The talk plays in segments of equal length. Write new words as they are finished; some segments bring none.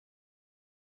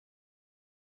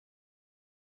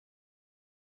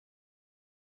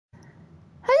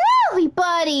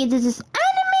everybody, this is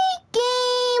Anime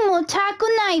Game Otaku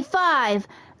 95.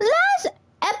 Last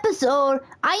episode,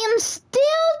 I am still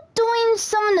doing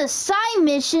some of the side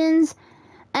missions,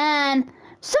 and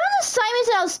some of the side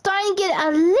missions are starting to get a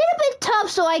little bit tough,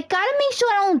 so I gotta make sure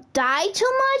I don't die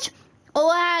too much,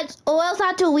 or else I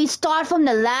have to restart from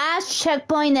the last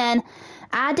checkpoint, and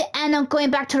I had to end up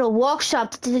going back to the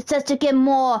workshop just to get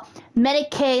more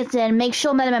medikits and make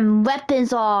sure my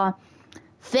weapons are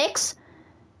fixed.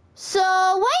 So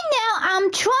right now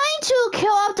I'm trying to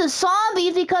kill off the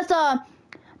zombies because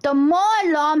the more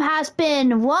alarm has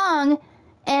been rung,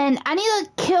 and I need to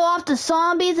kill off the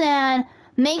zombies and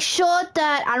make sure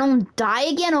that I don't die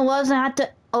again, or else I have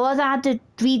to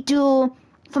redo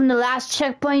from the last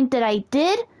checkpoint that I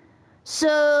did.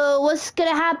 So what's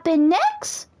gonna happen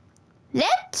next?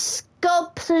 Let's go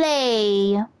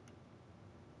play.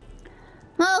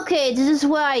 Okay, this is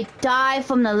where I died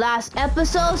from the last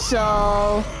episode,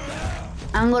 so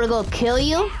I'm gonna go kill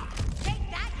you. Take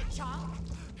that, you chomp!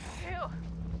 Phew.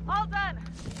 All done.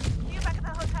 See you back at the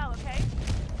hotel, okay?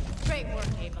 Great work,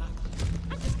 Ava.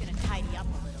 I'm just gonna tidy up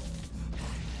a little.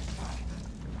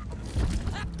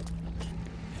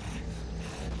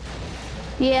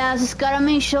 Yeah, just gotta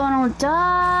make sure I don't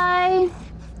die.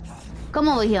 Come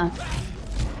over here.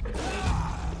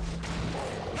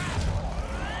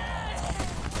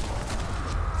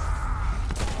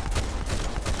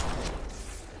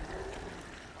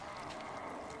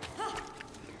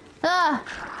 Ah!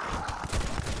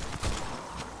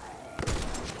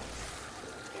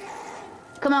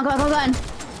 Come on, come on, come on.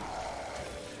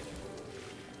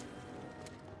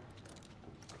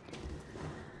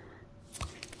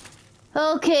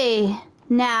 Okay,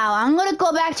 now I'm gonna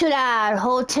go back to that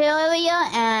hotel area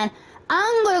and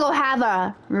I'm gonna go have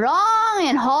a long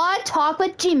and hard talk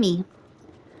with Jimmy.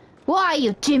 Where are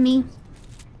you, Jimmy?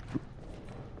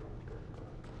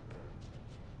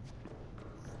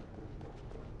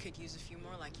 Could use a few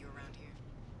more like you around here.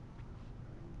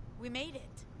 We made it.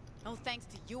 No thanks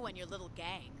to you and your little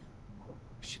gang.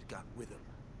 Should've got with him,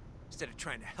 instead of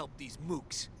trying to help these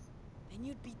mooks. Then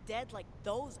you'd be dead like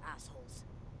those assholes.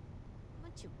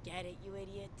 Don't you get it, you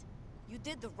idiot? You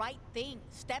did the right thing,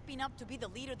 stepping up to be the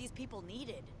leader these people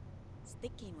needed.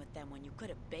 Sticking with them when you could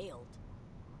have bailed.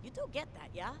 You do get that,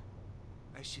 yeah?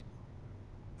 I should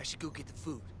go get the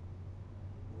food.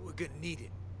 We're gonna need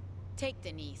it. Take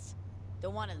Denise.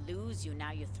 Don't want to lose you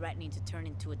now you're threatening to turn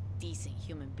into a decent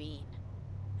human being.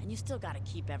 And you still gotta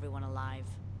keep everyone alive.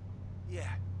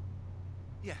 Yeah,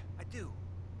 I do.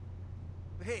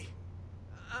 But hey,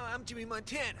 I'm Jimmy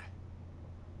Montana.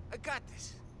 I got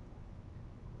this.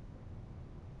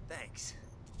 Thanks.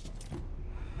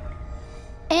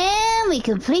 And we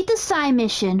complete the side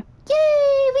mission.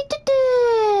 Yay, we did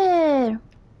it!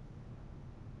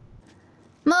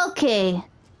 Okay,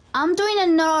 I'm doing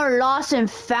another lost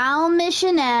and found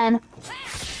mission, and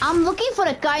I'm looking for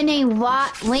a guy named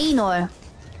Raynor.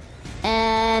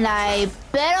 And I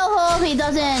better hope he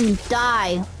doesn't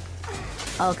die.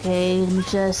 Okay, let me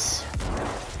just...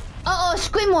 Uh-oh,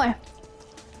 Screamore!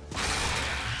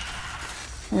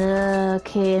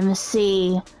 Okay, let me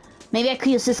see. Maybe I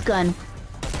could use this gun.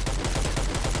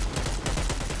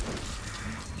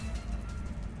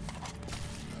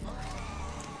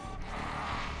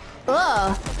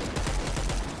 Oh!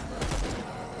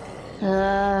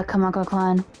 Come on, come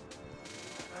on.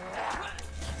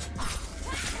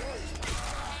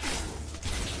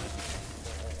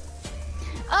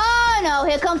 Oh no,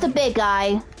 here comes the big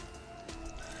guy.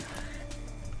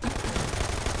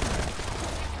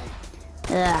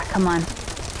 Come on.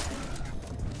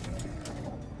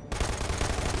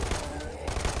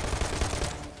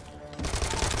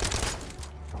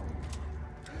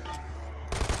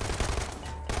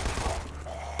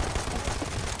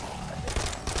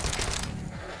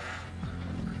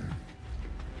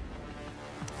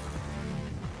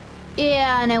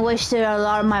 Yeah, and I wish there were a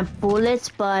lot of my bullets,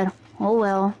 but oh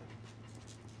well.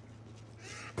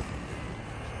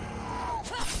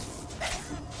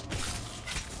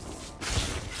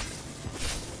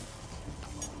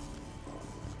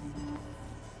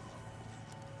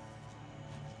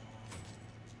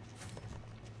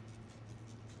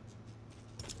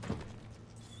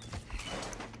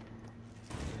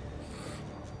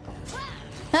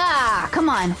 Ah, come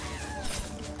on.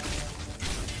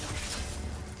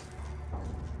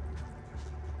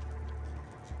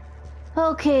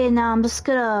 Okay, now I'm just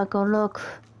gonna go look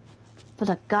for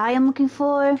the guy I'm looking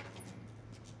for.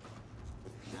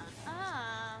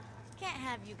 Can't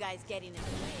have you guys getting in the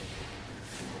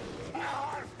way.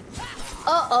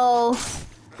 Uh-oh.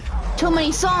 Too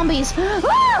many zombies.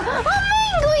 Ah,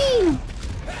 I'm angry!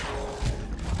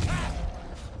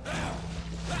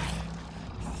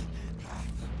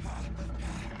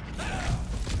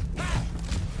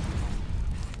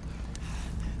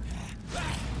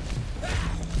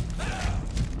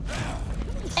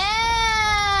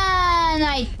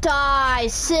 I die?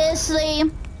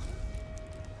 Seriously?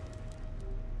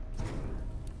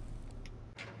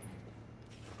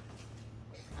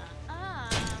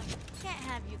 Can't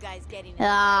have you guys getting in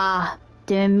Ah,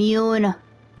 they're immune.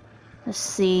 Let's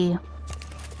see.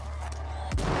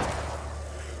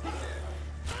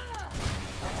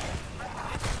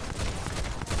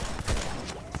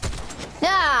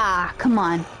 Ah, come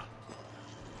on.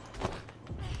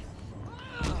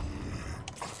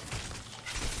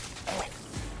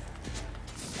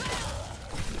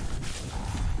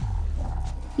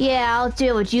 Yeah, I'll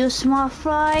deal with you, small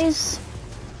fries.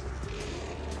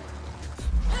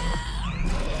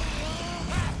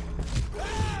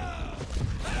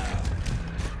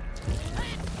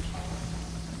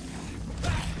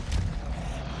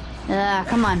 Ah,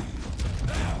 come on.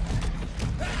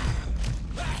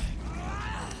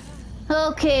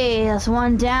 Okay, that's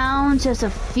one down, just a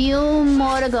few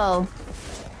more to go.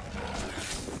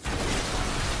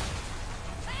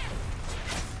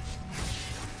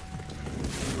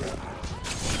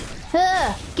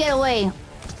 Get away.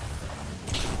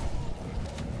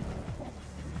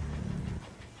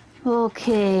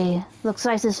 Okay, looks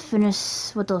like this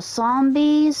finished with those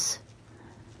zombies.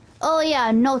 Oh yeah,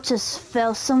 a note just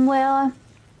fell somewhere.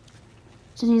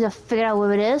 Just need to figure out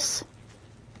where it is.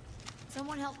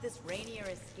 Someone help this Rainier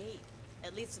escape,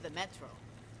 at least to the metro.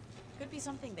 Could be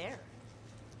something there.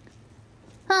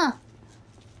 Huh.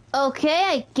 Okay,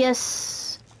 I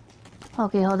guess...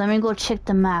 Okay, hold on, let me go check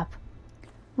the map.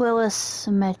 Willis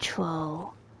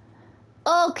Metro.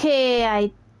 Okay, I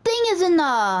think it's in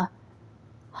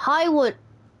Highwood.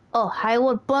 Oh,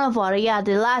 Highwood Boulevard. Yeah,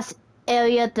 the last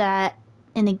area that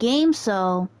in the game,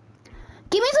 so...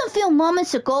 Give me some few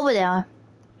moments to go over there.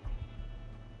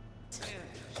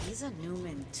 He's a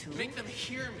Newman too. Make them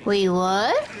hear me. Wait,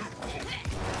 what?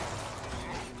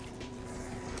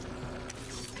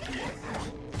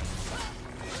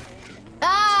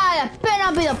 Ah, that better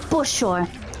not be the Bushor.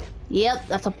 Yep,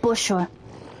 that's a Bushor.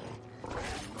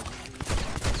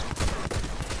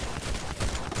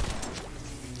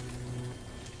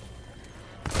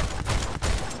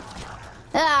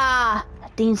 Ah,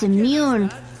 that thing's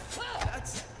immune.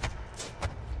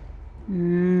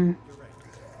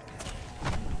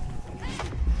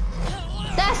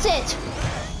 That's it.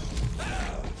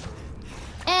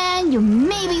 And you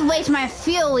maybe waste my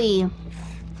fury.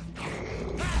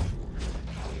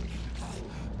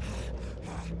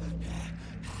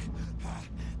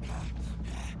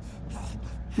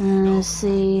 Let's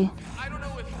see. I don't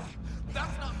know if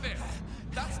that's not fair.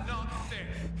 That's not fair.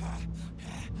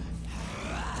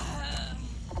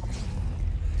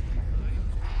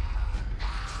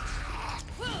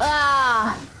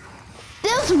 Ah,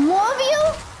 there's more of you?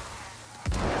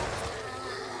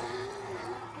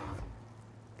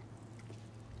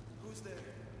 Who's there?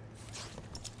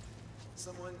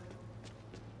 Someone.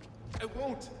 I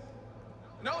won't.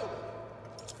 No.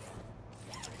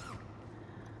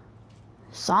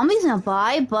 Zombies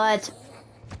nearby, but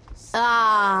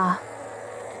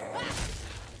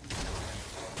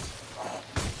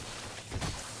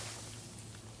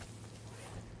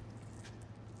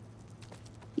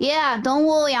yeah, don't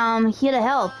worry, I'm here to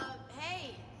help.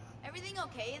 Hey, everything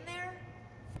okay in there?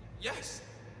 Yes.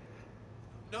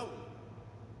 No.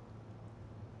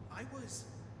 I was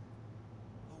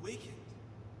awakened.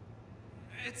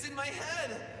 It's in my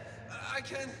head. I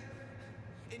can.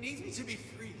 It needs me to be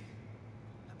free.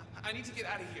 I need to get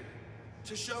out of here.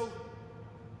 To show.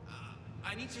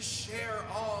 I need to share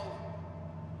all.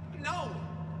 No!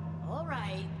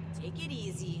 Alright, take it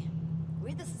easy.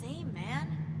 We're the same,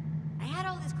 man. I had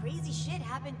all this crazy shit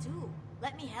happen too.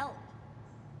 Let me help.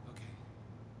 Okay.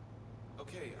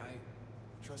 Okay, I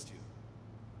trust you.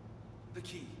 The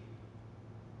key.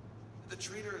 The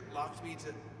traitor locked me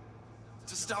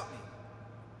to stop me.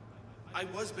 I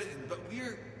was bitten, but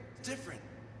we're different.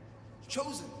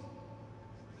 Chosen.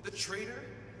 The traitor?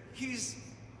 He's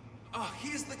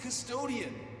the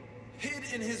custodian. Hid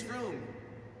in his room.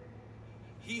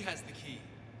 He has the key.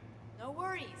 No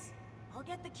worries. I'll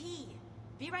get the key.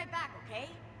 Be right back, okay?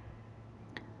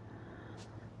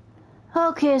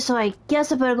 Okay, so I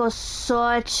guess I better go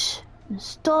search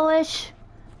storage,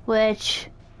 which,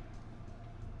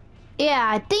 yeah,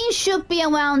 I think should be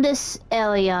around this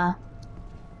area.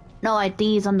 No, I think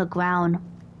he's on the ground.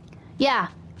 Yeah,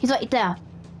 he's right there.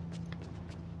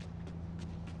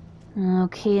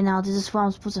 Okay, now this is where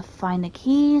I'm supposed to find the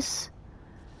keys.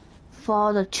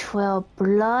 Follow the trail of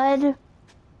blood.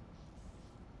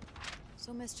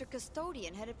 So Mr.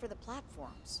 Custodian headed for the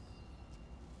platforms.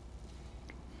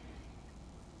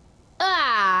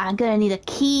 Ah, I'm gonna need a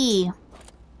key.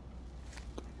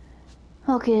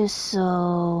 Okay,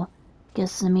 so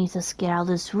Guess let me just get out of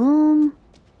this room.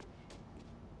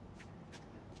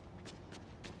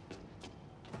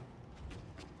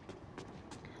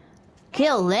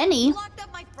 Kill Lenny? You locked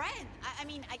up my friend. I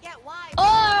mean, I get why.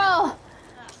 Oh!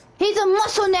 He's a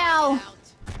muscle now!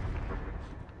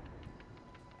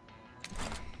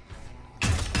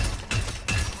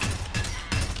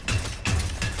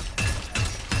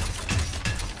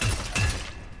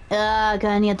 Out.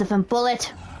 Gonna need a different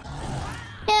bullet.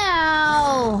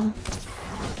 Ow!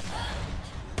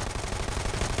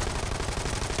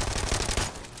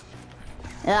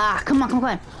 Come on, come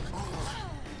on.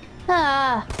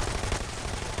 Ah.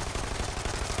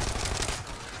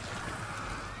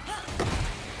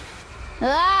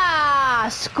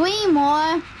 Scream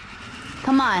more.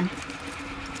 Come on.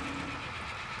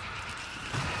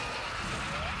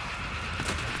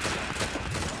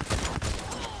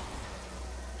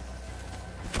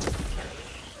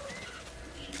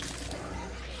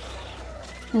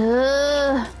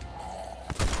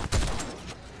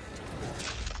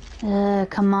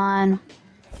 Come on.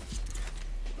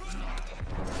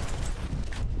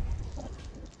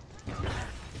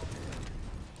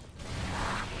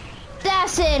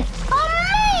 That's it. I'm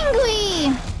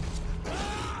angry.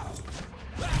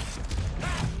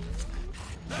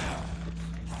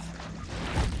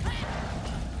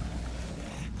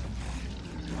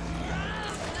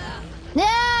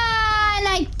 And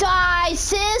I die,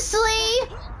 seriously?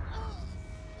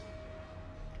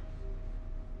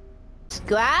 Just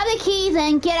grab the keys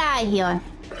and get out of here.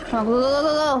 Come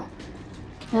on,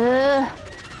 go.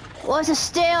 What's the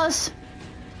stairs?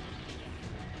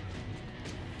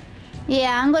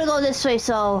 Yeah, I'm gonna go this way,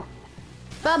 so...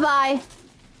 Bye-bye.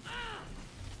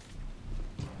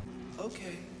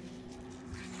 Okay.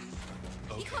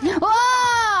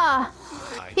 Ah!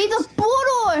 He's a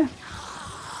bulldog!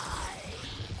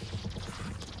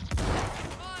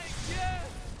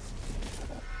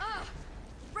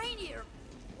 Rainier,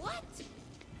 what?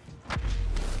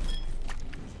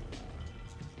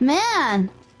 Man,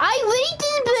 I really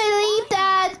didn't believe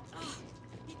that.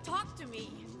 He talked to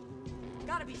me.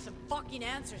 Gotta be some fucking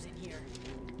answers in here.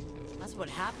 That's what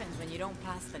happens when you don't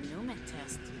pass the Newman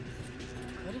test.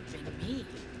 Could have been me.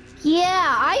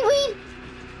 Yeah,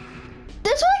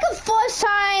 this was like the first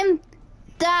time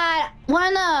that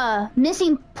when a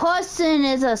missing person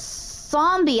is a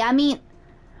zombie. I mean,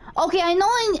 okay,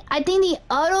 I think the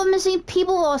other missing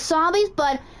people were zombies,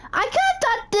 but I kind of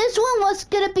thought this one was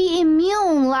gonna be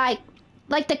immune, like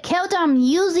the character I'm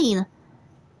using.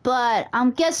 But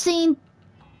I'm guessing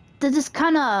this is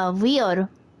kind of weird.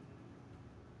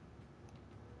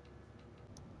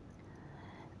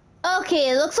 Okay,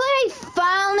 it looks like I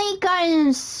finally got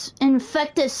an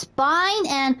infected spine,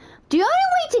 and the only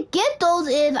way to get those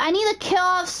is I need to kill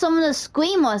off some of the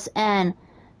screamers, and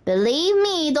believe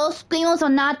me, those screamers are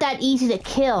not that easy to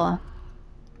kill.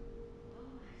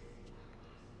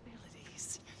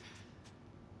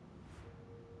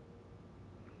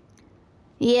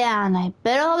 Yeah, and I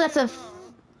better hope that's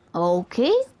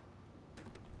okay.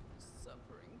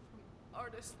 Suffering from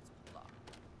artist's block.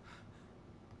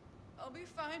 I'll be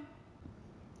fine.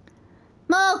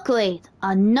 Oh, great.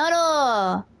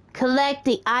 Another collect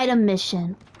the item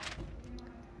mission.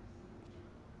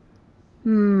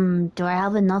 Do I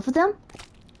have enough of them?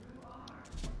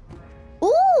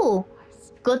 Ooh!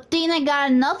 Good thing I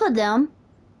got enough of them.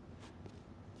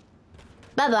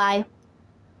 Bye-bye.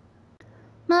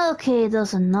 Okay,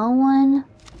 there's another one.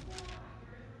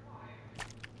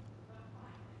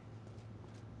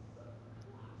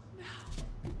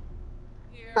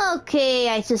 Okay,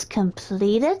 I just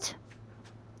completed.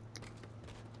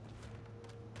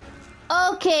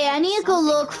 Okay, I need to go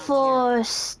look for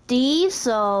Steve,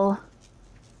 so...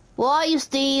 Where are you,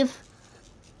 Steve?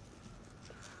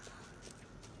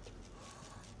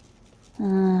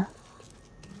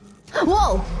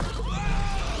 Whoa!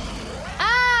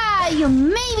 Ah, you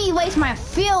made me waste my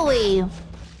fury!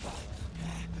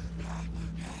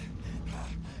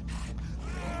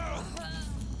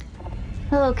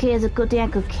 Okay, it's a good thing I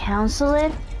could cancel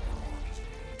it.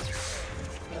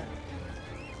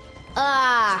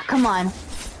 Ah, come on.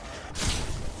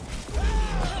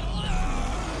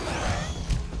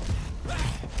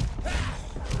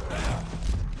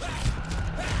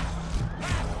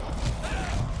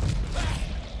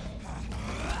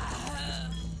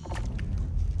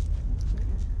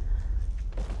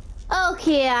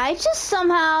 Okay, I just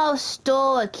somehow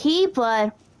stole a key,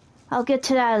 but I'll get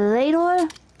to that later.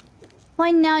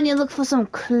 Right now I need to look for some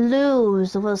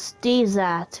clues of where Steve's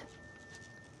at.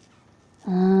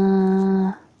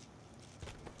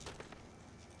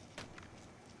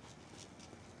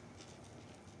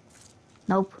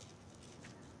 Nope.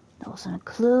 wasn't a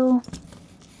clue.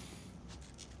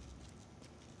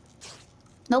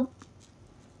 Nope.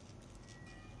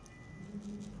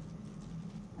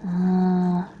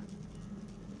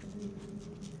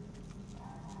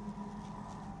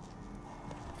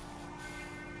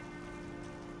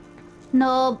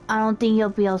 Nope, I don't think he'll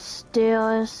be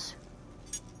upstairs.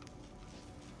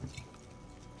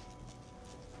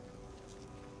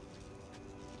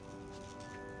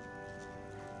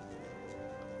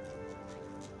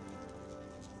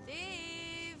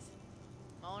 Steve!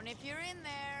 Moan if you're in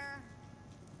there.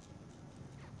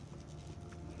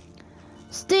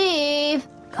 Steve,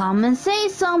 come and say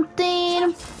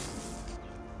something.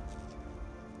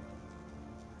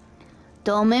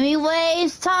 Don't make me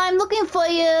waste time looking for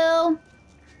you.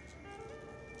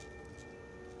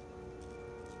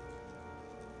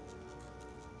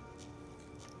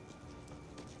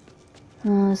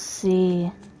 Let's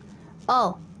see.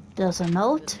 Oh, there's a He was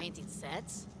note. painting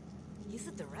sets? He's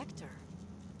a director.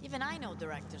 Even I know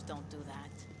directors don't do that.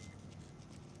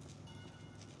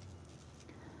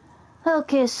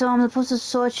 Okay, so I'm supposed to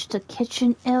search the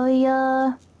kitchen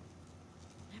area.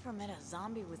 Never met a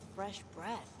zombie with fresh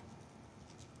breath.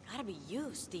 Gotta be you,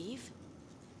 Steve.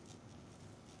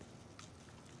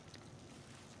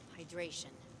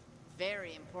 Hydration.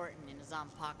 Very important in a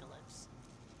zompocalypse.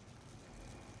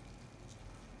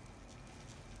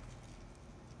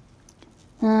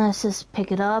 Let's just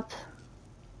pick it up.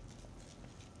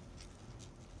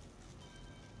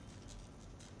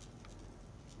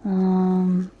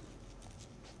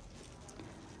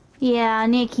 Yeah, I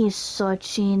need to keep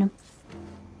searching.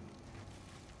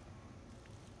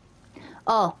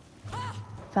 Oh,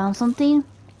 found something?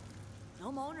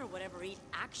 No moaner would ever eat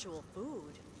actual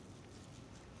food.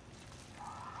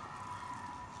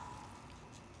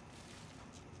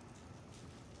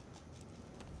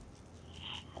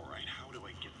 Alright, how do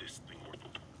I get this thing working?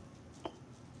 Oh,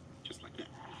 just like that.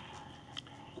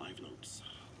 Live notes.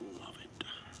 Love it.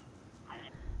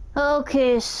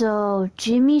 Okay, so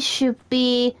Jimmy should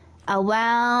be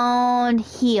around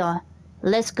here.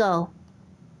 Let's go.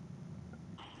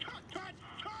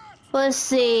 Let's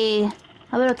see.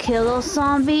 I better kill those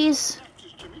zombies.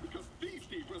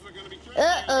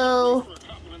 Uh-oh.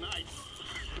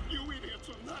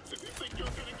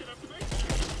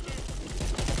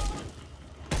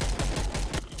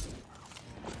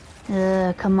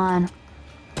 Come on.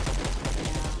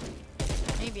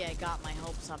 Maybe I got my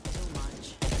hopes up too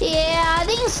much. Yeah, I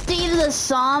think Steve's a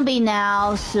zombie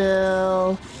now,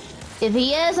 so... If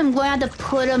he is, I'm going to have to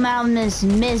put him out in his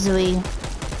misery.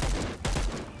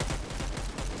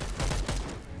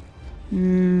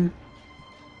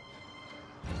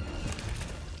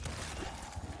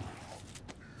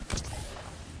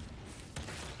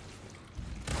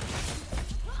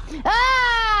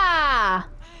 Ah!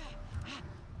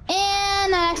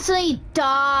 And I actually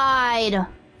died. Hey,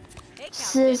 Captain.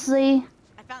 Seriously?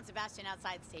 I found Sebastian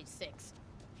outside stage 6.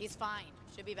 He's fine.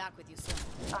 Should be back with you soon.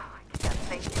 Oh, I can't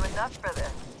thank you enough for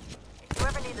this. If you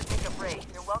ever need to take a break,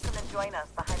 you're welcome to join us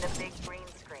behind a big green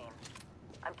screen.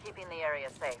 I'm keeping the area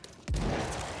safe.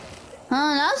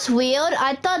 That's weird.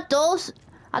 I thought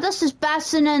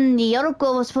Sebastian and the other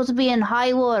girl were supposed to be in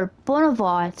Highwood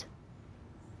Boulevard.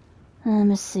 Let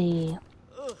me see.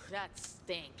 Ugh, that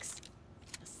stinks.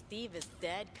 Steve is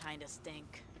dead kinda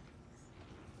stink.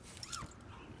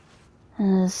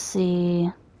 Let's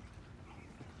see.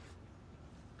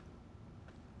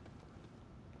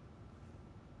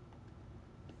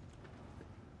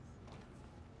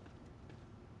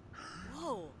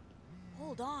 Whoa,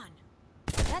 hold on.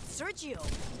 That's Sergio.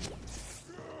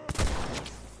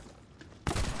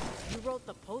 You wrote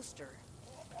the poster.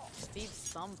 Steve's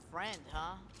some friend,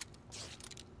 huh?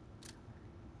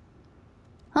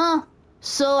 Huh?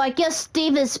 So I guess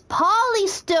Steve is probably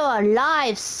still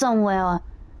alive somewhere.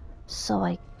 So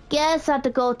I guess I have to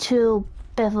go to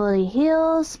Beverly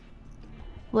Hills,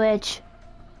 which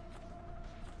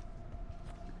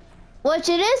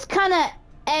it is kind of,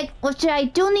 which I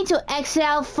do need to exit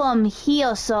out from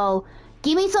here. So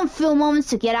give me some few moments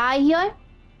to get out of here.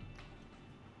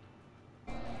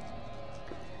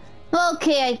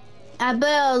 Okay, I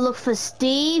better look for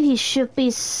Steve. He should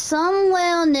be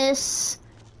somewhere in this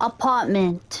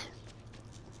apartment.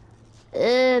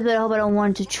 But I hope I don't run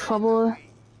into trouble.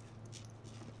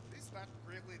 Is that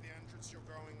really the entrance you're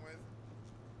going with?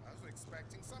 I was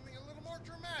expecting something a little more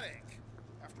dramatic.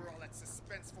 After all that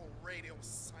suspenseful radio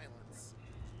silence.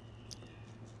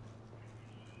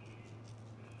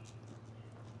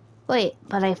 Wait,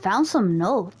 but I found some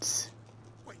notes.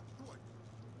 Wait, what?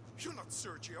 You're not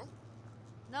Sergio?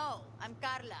 No, I'm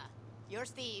Carla. You're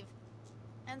Steve.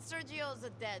 And Sergio's a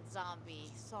dead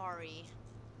zombie. Sorry.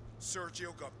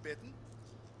 Sergio got bitten?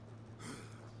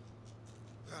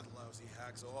 That lousy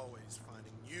hack's always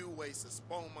finding new ways to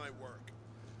spoil my work.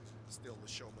 Still,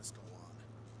 the show must go on.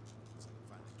 So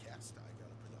I find the cast I got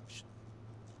a production.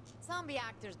 Zombie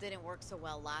actors didn't work so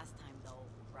well last time, though,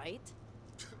 right?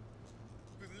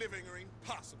 The living are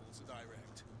impossible to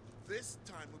direct. This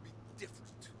time will be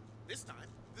different. This time,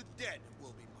 the dead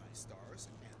will be my stars,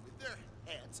 and with their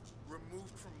heads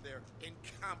removed from their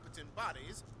incompetent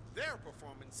bodies, their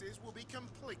performances will be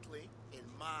completely in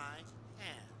my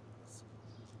hands.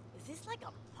 Is this like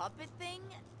a puppet thing?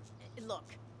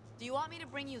 Look, do you want me to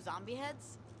bring you zombie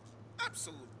heads?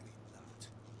 Absolutely not.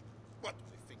 What, do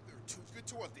they think they're too good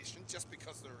to audition just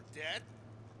because they're dead?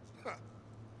 Huh.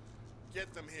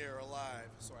 Get them here alive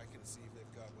so I can see if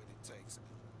they've got what it takes, and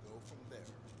we'll go from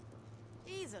there.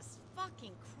 Jesus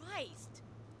fucking Christ.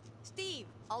 Steve,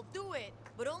 I'll do it,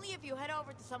 but only if you head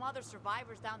over to some other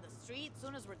survivors down the street as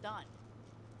soon as we're done.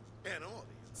 An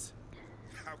audience?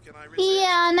 How can I resist?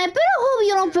 Yeah, and I better hope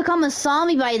you don't become a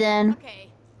zombie by then.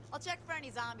 Okay, I'll check for any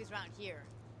zombies around here.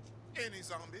 Any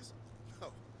zombies?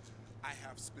 Oh, I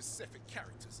have specific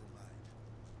characters in mind.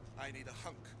 I need a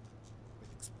hunk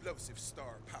with explosive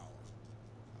star power,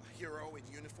 a hero in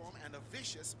uniform, and a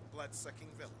vicious,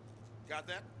 blood-sucking villain. Got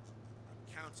that? I'm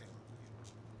counting on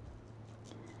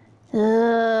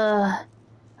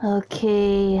you.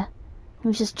 Okay. Let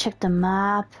me just check the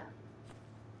map.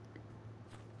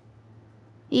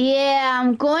 Yeah,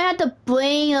 I'm going to have to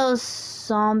bring those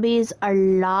zombies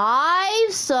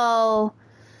alive, so...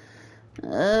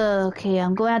 Okay,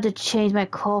 I'm going to have to change my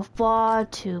cove bar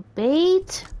to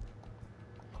bait.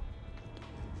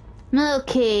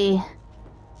 Okay.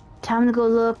 Time to go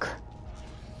look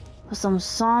for some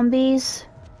zombies.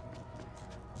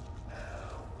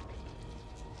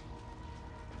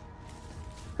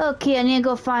 Okay, I need to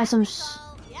go find some...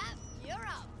 Yep, you're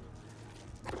up.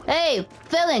 Hey,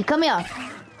 villain, come here.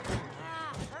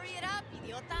 Hurry it up,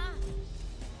 idiota.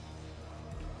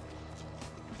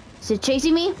 Is it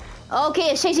chasing me?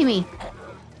 Okay, it's chasing me.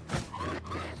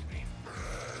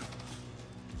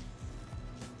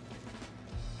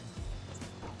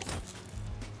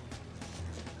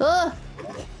 Oh!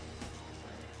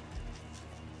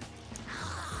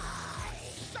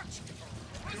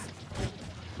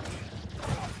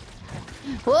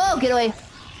 Whoa, get away.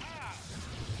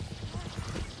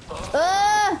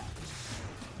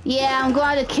 Yeah, I'm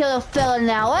going to kill a fella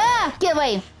now. Ah, get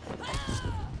away.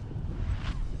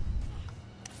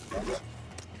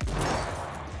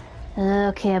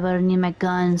 Okay, I better need my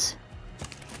guns.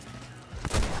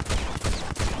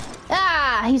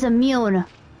 Ah, he's immune.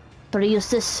 Better use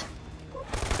this.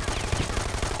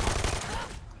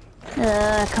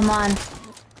 Come on.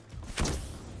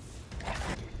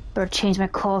 Better change my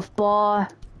cove bar.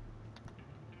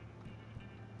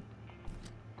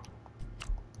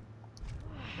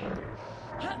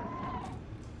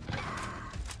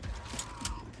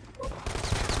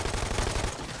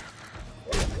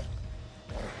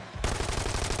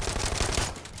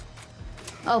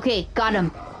 Okay, got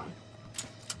him.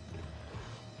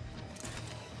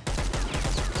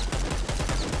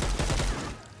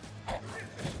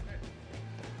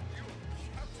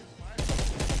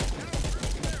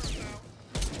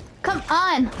 Come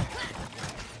on!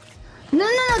 No,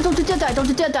 don't you dare die, don't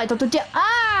you dare die, don't you dare—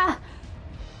 Ah!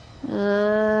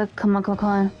 Come on.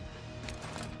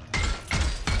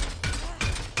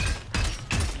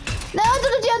 No,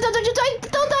 don't you die, don't die!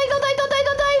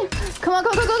 Come on,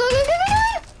 go!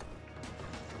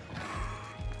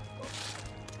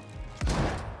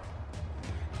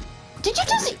 Did you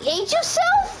just eat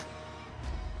yourself?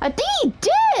 I think he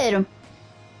did!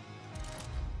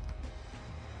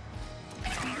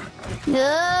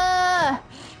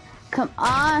 Come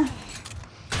on.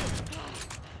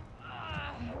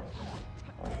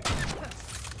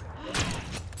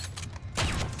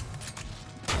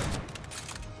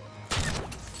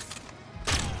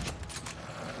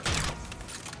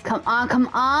 Come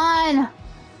on.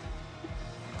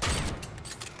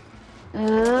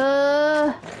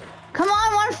 Come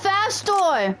on, one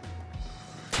faster.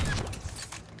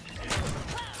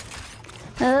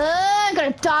 I'm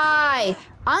gonna die.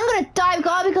 I'm gonna die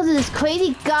because this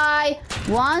crazy guy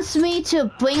wants me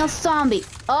to bring a zombie.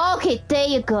 Okay, there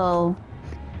you go.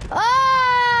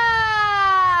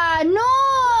 Ah! No!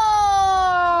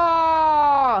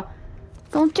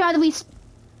 Don't try to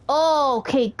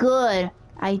okay, good.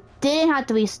 I didn't have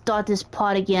to restart this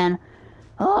part again.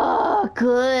 Oh,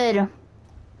 good.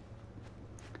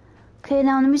 Okay,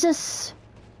 now let me just...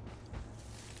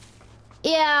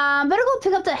 Yeah, I better go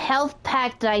pick up the health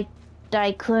pack that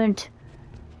I couldn't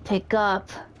pick up.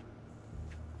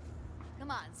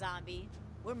 Come on, zombie.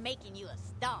 We're making you a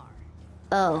star.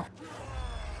 Oh.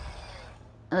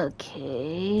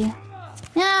 Okay.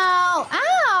 No!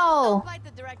 Ow! Don't bite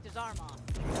the director's arm off.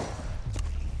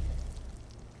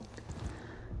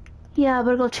 Yeah, I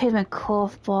better go change my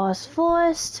cough boss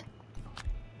first.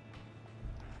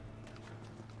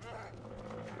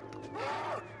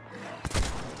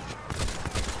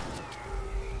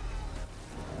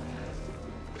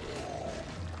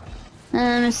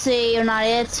 Let me see, you're not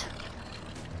it.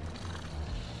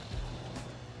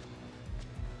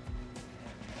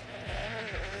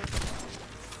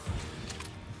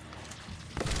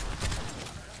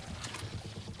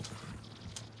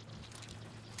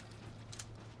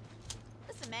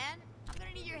 Listen, man, I'm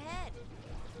gonna need your head.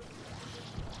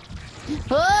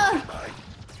 Ah!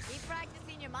 Keep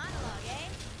practicing your monologue, eh?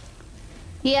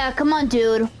 Yeah, come on,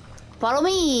 dude. Follow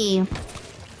me.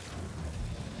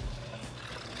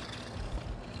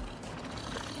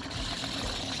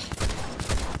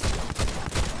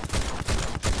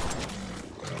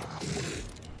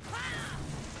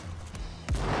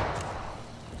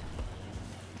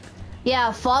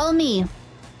 Yeah, follow me.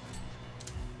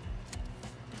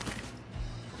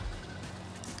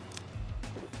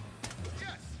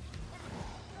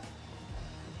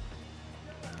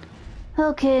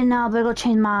 Okay, now I better go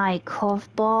change my cough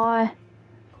bar.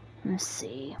 Let's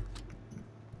see.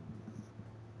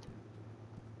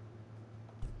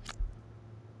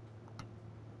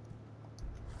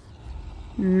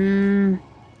 Only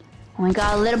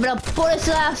got a little bit of bullets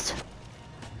left.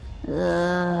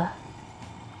 Ah!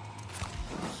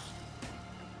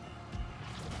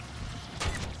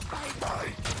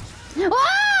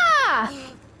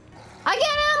 I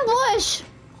get ambushed!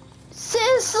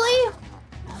 Seriously?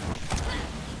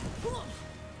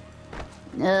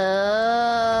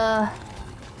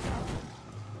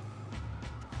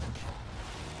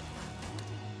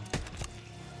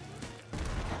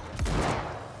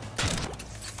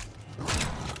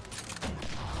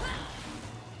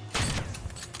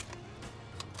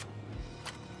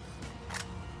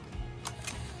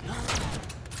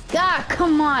 God,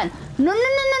 come on. No, no, no,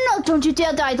 no, no. Don't you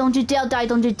dare die. Don't you dare die.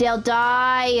 Don't you dare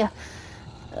die.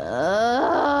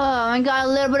 I got a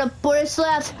little bit of bullets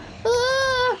left.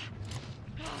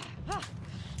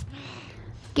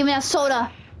 Give me that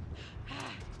soda.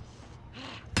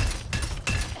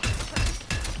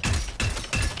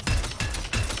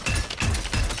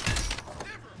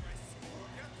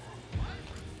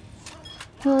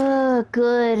 Oh,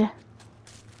 good.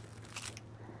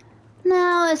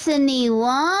 Now I just need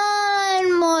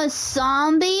one more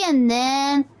zombie and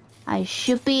then I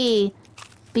should be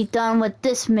done with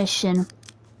this mission.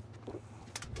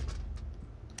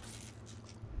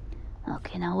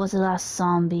 Okay, now what's the last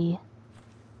zombie?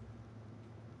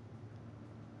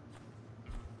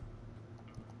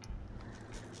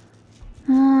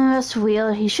 That's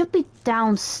weird. He should be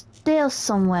downstairs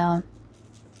somewhere.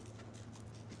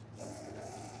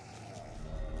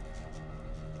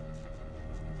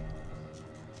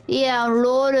 Yeah,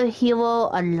 Lord of Hero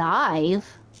alive.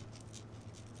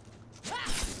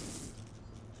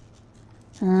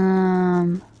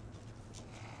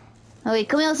 Okay,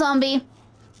 come here, zombie.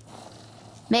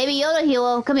 Maybe you're the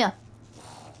hero. Come here.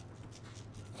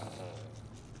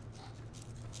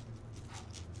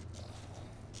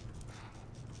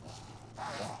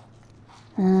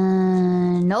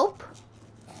 Nope.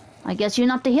 I guess you're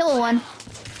not the hero one.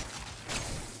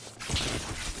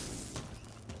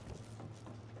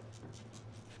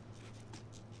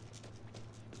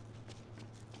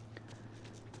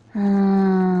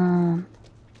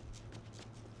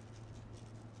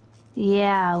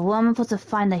 Yeah, where am I supposed to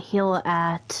find the hero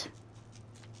at?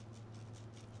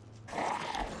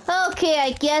 Okay,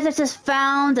 I guess I just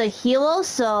found a hero,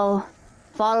 so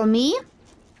follow me.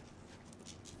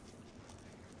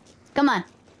 Come on.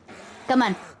 Come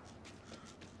on.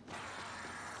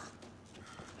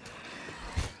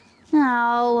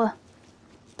 Now,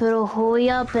 better hurry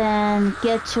up and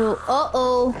get to...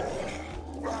 Uh-oh.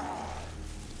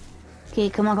 Okay,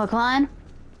 come on, come on.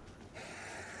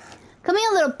 Come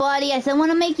here, little buddy. I said I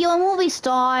want to make you a movie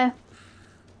star.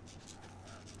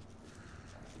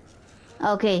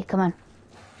 Okay, come on.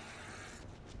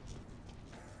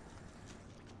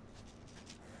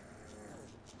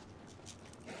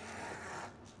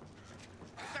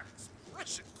 That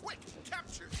expression, quick,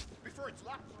 capture before it's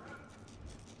locked.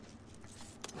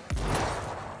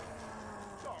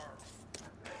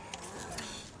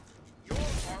 Your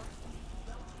arm.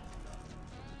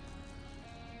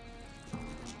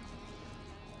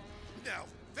 Now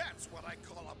that's what I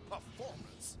call a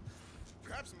performance.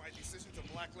 Perhaps my decision to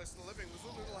blacklist the living was a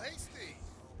little hasty.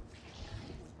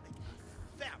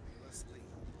 Fabulously.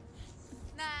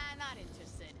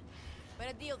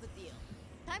 a deal's a deal.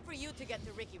 Time for you to get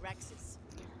to Ricky Rex's.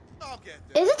 I'll get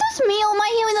there. Is it just me or am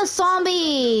I hearing the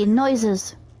zombie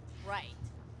noises? Right.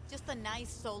 Just a nice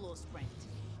solo sprint.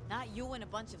 Not you and a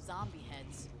bunch of zombie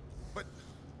heads. But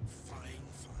fine.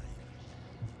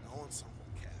 No ensemble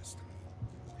cast.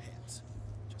 No heads.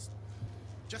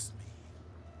 Just me.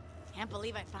 Can't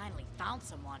believe I finally found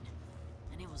someone.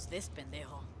 And it was this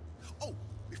pendejo. Oh,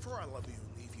 before I love you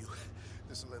and leave you,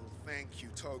 there's a little thank you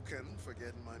token for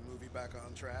getting my movie back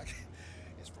on track.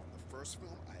 It's from the first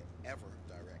film I ever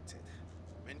directed.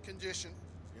 Mint condition.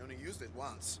 We only used it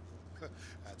once.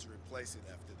 Had to replace it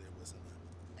after there was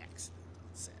an accident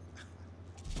on set.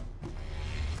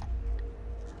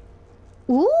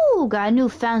 Ooh, got a new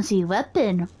fancy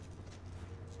weapon.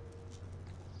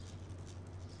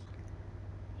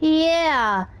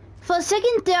 Yeah. For a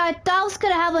second there, I thought I was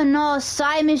gonna have another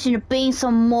side mission to bring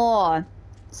some more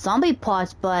zombie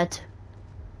parts, but...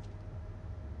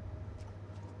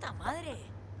 Puta madre.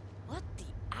 What the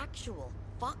actual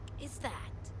fuck is that?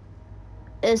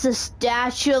 It's a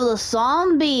statue of the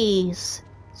zombies.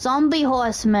 Zombie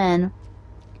horsemen.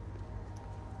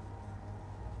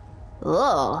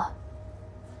 Ugh.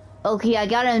 Okay, I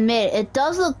gotta admit, it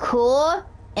does look cool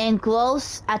and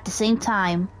gross at the same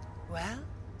time. Well,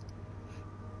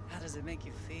 how does it make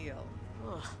you feel?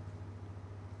 Ugh.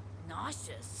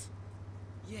 Nauseous.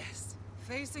 Yes,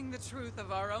 facing the truth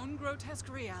of our own grotesque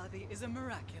reality is a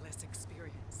miraculous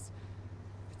experience.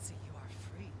 But see, you are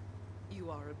free. You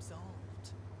are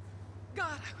absolved.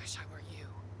 God, I wish I were you.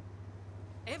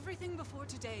 Everything before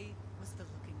today was the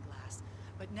looking glass,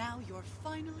 but now you're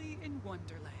finally in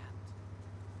Wonderland.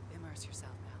 Immerse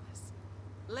yourself, Alice.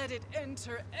 Let it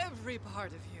enter every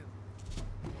part of you.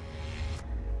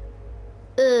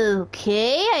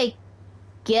 Okay, I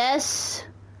guess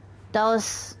that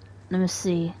was... Let me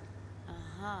see.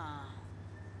 Uh-huh.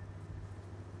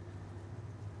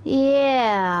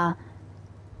 Yeah.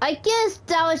 I guess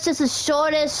that was just the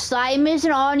shortest side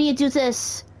mission. All I need to do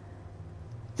is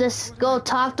just go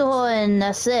talk to her and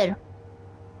that's it.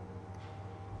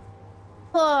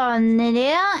 Oh,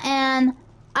 yeah, and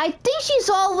I think she's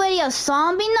already a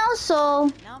zombie now, so...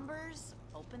 Numbers,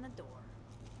 open the door.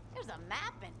 There's a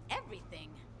map and everything.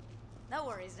 No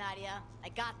worries, Nadia. I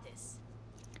got this.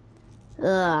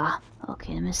 Ugh.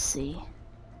 Okay, let me see.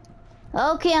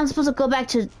 Okay, I'm supposed to go back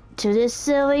to this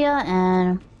area,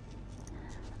 and...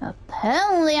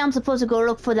 apparently I'm supposed to go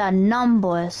look for that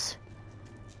numbers.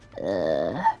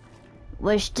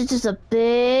 Which this is a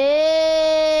big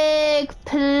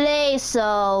place,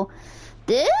 so...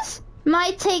 this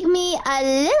might take me a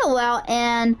little while,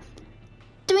 and...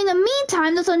 during the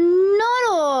meantime, there's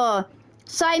another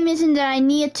side mission that I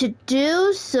need to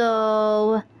do,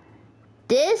 so...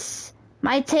 this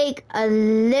might take a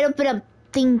little bit of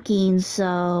thinking,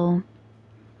 so...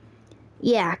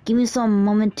 yeah, give me some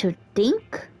moment to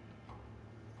think.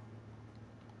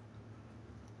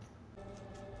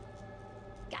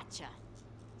 Gotcha.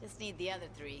 Just need the other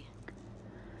three.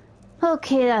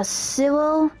 Okay, that's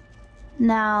Cyril.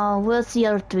 Now, where's the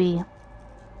other three?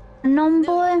 Knew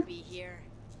Number? you'd be here.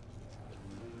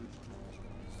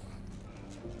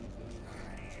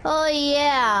 Oh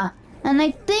yeah. And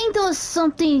I think there was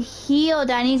something here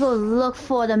that I need to go look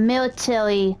for, the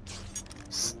military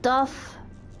stuff.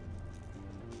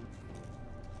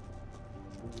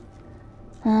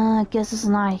 I guess it's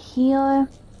not here.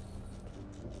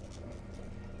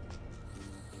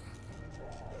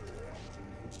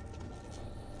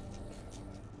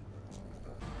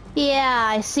 Yeah,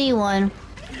 I see one.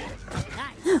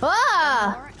 Nice.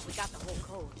 Ah! One more, and we got the whole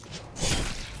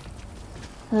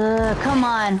code. Come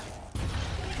on.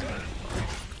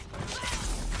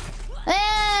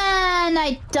 And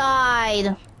I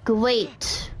died.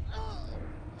 Great.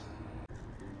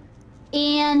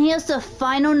 And here's the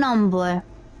final number.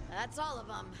 That's all of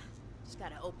them. Just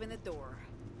gotta open the door.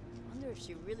 Wonder if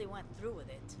she really went through with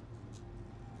it.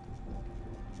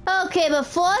 Okay, but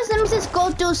first, let me just go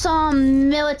do some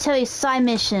military side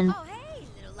mission. Oh, hey,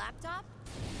 little laptop.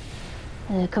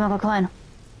 Come on.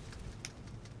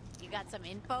 You got some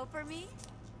info for me?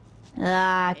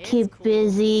 It's Keep cool.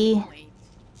 busy. Wait.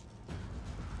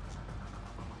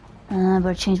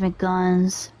 Better change my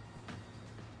guns.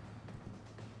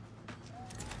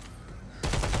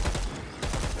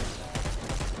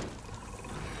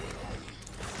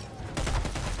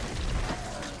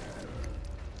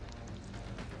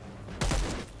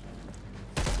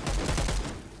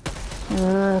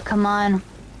 Come on.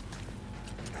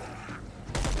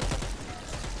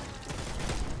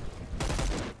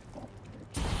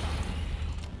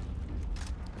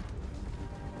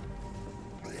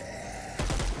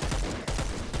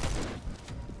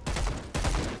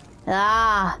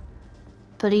 Ah,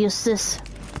 but use this.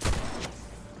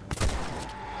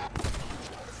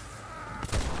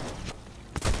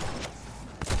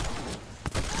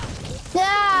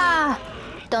 Ah!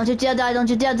 Don't you dare die, don't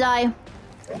you dare die.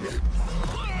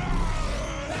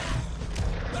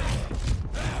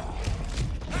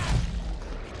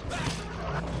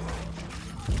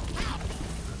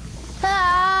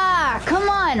 Ah, come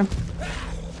on.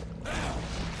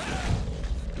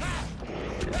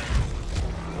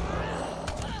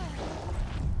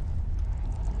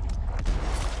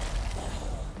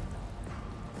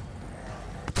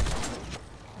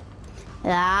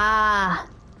 Ah.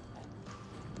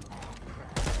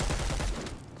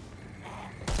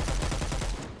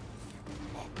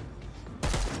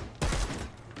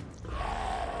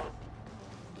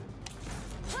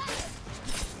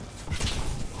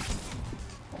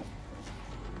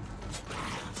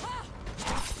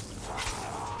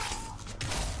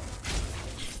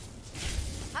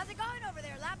 How's it going over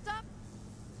there, laptop?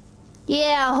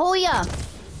 Yeah, Hoya.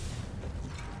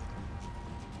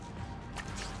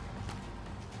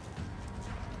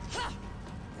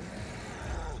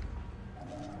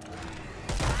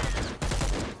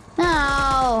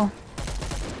 No.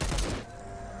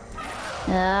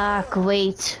 Ah,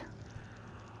 great.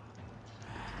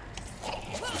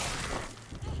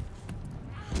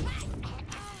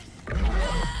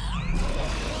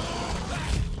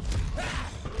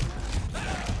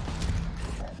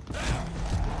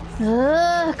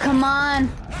 Come on.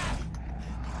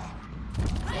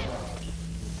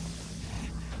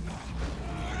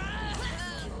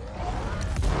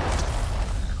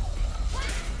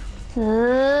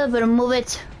 Better move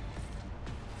it.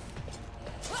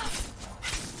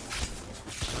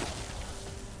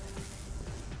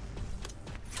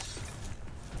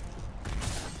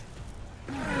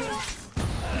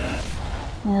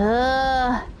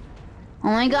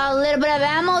 Only got a little bit of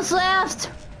ammo left.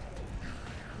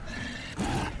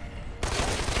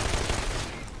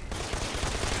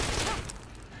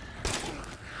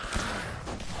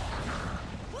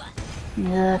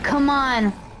 Come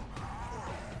on.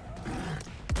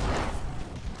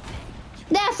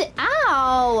 That's it.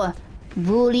 Ow!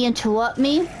 Rudely interrupt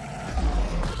me.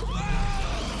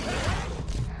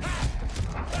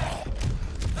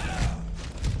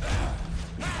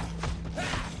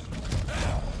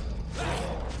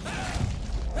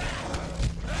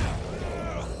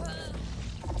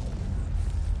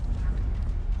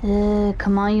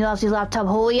 Come on, you have your laptop,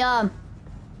 hurry up.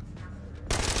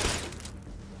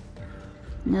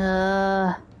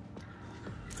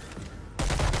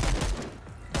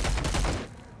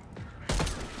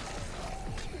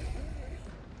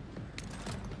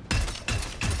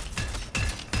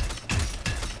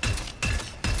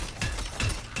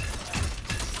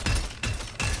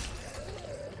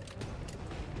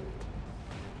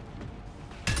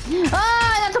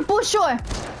 That's a bush shore.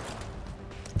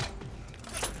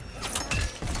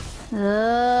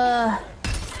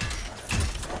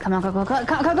 Come on, come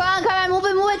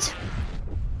on, move it.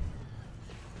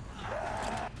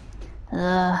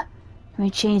 Let me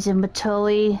change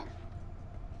inventory.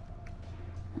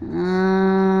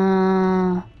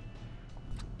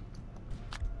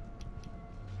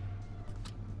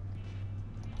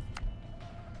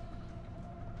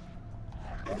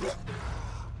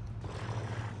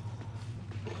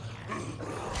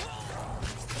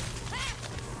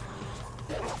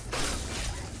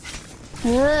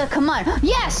 Come on.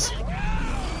 Yes!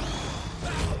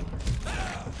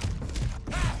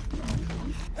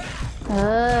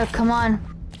 Come on.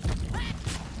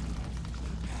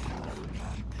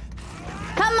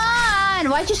 Come on!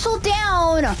 Why'd you slow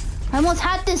down? I almost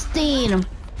had this thing.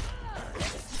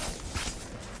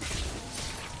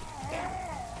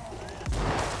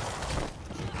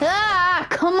 Ah,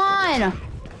 come on!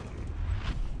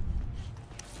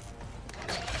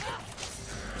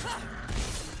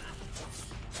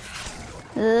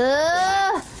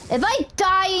 If I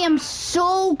die, I'm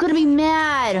so gonna be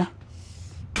mad.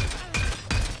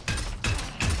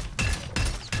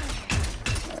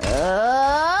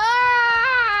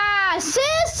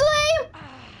 Seriously?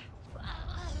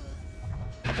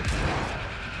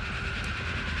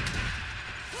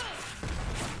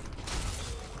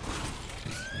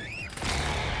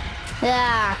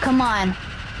 Yeah, come on.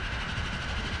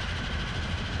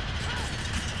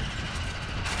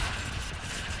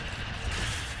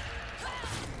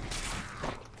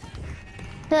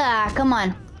 Ah, come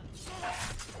on.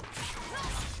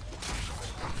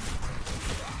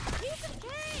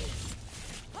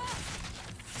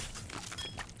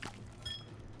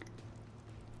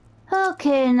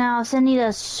 Okay, now I need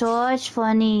a search for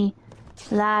any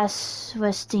last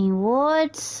resting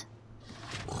words.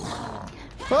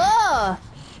 Oh!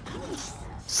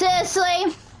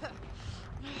 Seriously?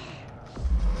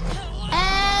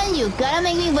 And you gotta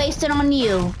make me waste it on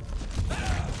you.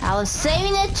 I was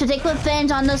saving it to take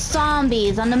revenge on the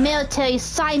zombies on the military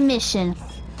side mission.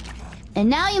 And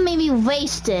now you made me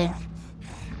waste it.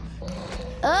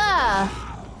 Ugh!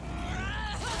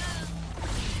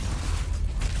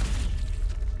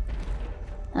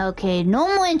 Okay,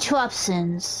 no more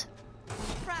interruptions.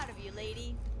 Proud of you,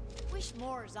 lady. Wish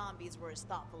more zombies were as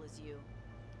thoughtful as you.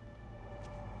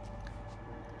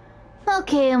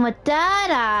 Okay, and with that,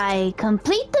 I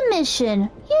complete the mission.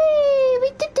 Yay,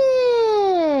 we did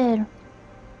it!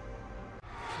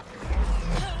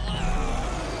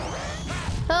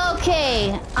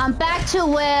 Okay, I'm back to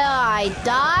where I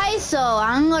died, so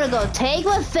I'm gonna go take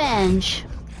revenge.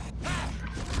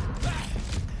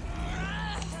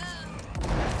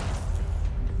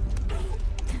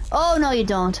 Oh, no you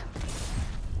don't.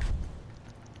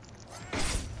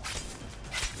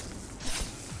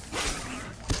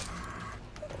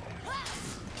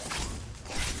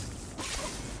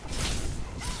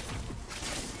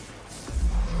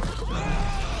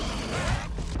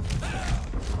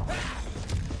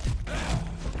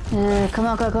 Come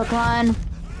on, come on.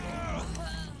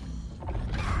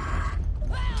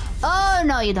 Oh,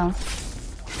 no, you don't.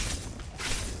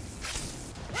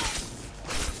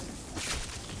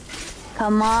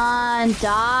 Come on,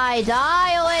 die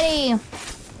already.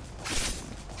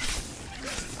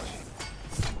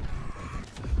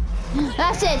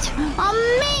 That's it.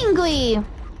 I'm angry.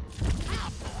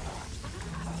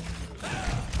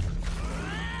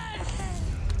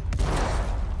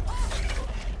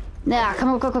 Yeah, come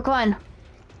on.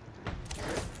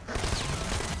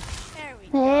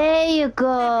 There you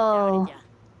go.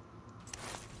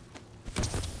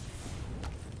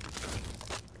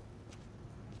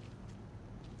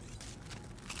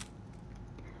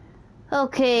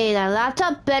 Okay, the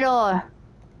laptop better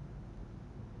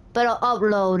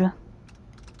upload.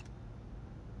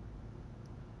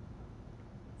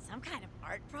 Some kind of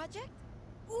art project?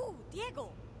 Ooh, Diego,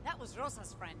 that was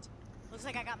Rosa's friend. Looks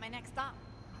like I got my next stop.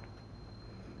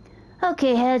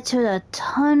 Okay, head to the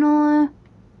tunnel,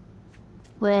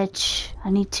 which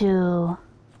I need to...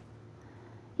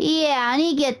 Yeah, I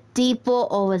need to get deeper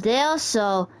over there,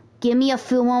 so give me a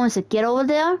few moments to get over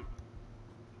there.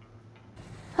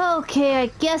 Okay, I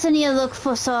guess I need to look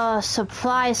for some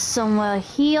supplies somewhere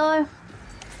here.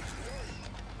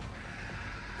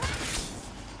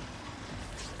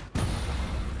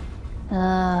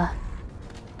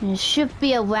 It should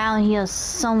be around here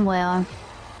somewhere.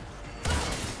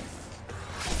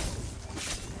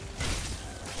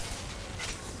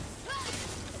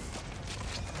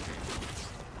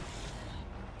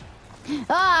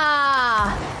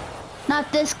 Ah!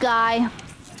 Not this guy.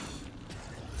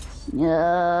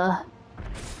 There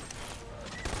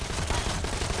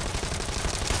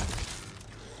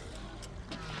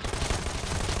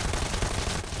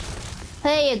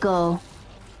you go.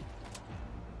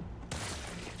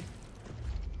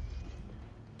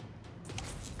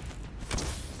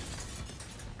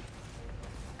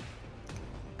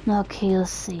 Okay,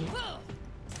 let's see.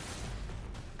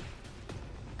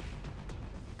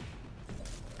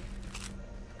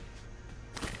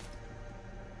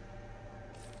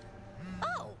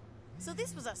 Oh, so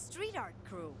this was a street art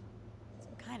crew.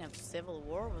 Some kind of civil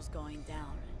war was going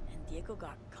down, and Diego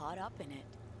got caught up in it.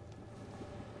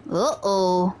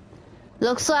 Uh-oh.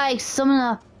 Looks like some of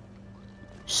the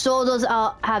shoulders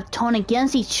have turned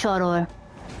against each other.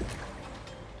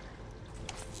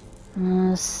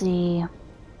 Let's see.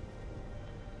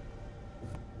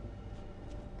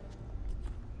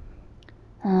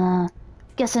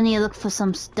 Guess I need to look for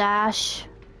some stash.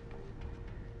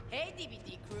 Hey,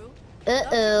 DVD crew.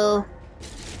 Uh-oh.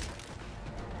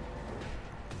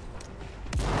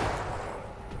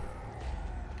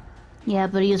 Yeah,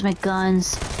 but I use my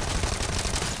guns.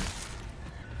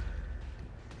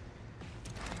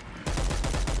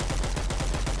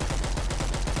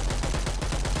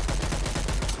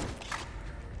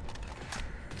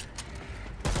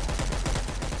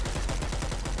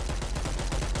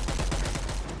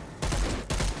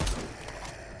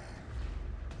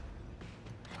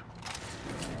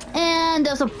 And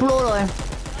there's a blower.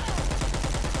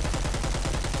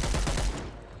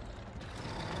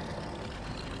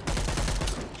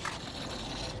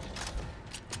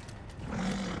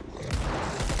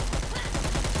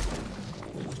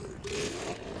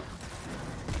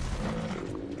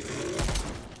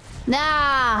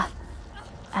 Nah!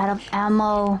 Out of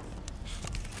ammo.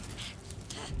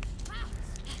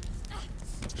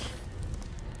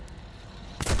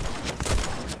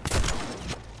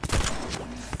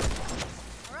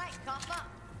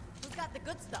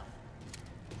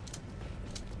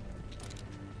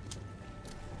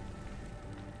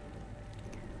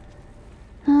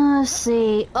 Let's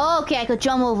see. Oh, okay, I could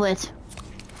jump over it.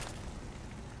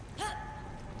 That's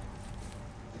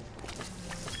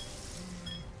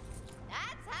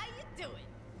how you do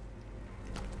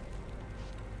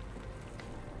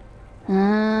it.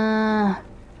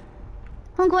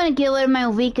 I'm going to get rid of my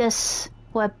weakest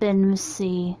weapon. Let's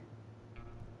see.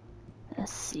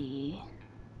 Let's see.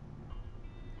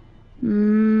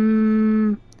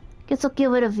 Guess I'll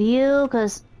get rid of you,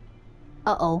 cause.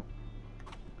 Uh-oh.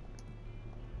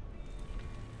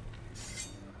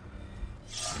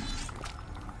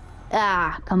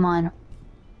 Ah, come on.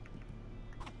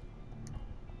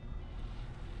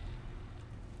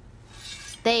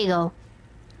 There you go.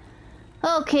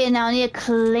 Okay, now I need to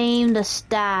claim the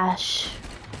stash.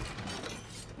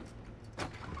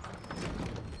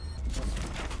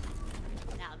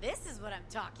 Now this is what I'm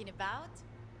talking about.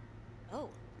 Oh,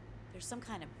 there's some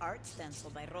kind of art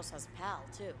stencil by Rosa's pal,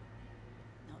 too.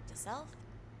 Note to self,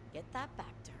 get that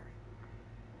back to her.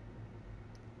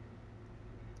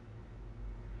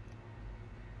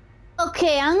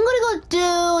 Okay, I'm gonna go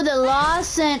do the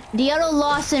other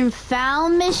lost and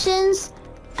found missions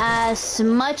as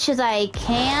much as I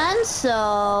can,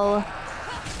 so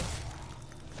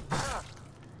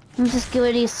let me just get rid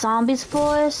of these zombies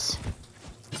for us.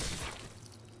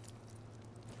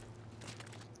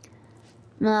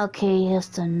 Okay, here's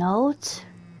the note.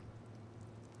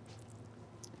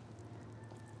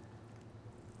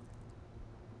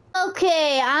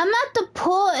 Okay, I'm at the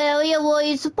pool area where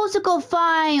you're supposed to go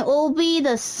find Obi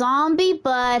the zombie,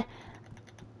 but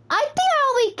I think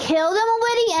I already killed him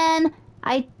already, and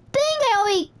I think I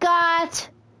already got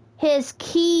his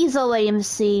keys already. Let me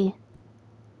see.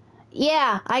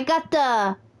 Yeah, I got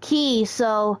the key,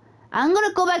 so I'm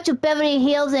gonna go back to Beverly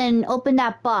Hills and open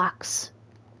that box.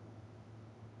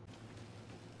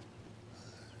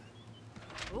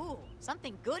 Ooh,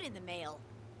 something good in the mail.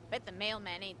 Bet the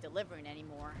mailman ain't delivering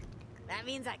anymore. That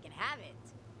means I can have it.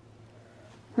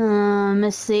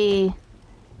 Let's see.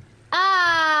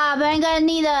 Ah, but I'm gonna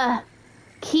need a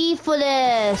key for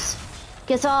this.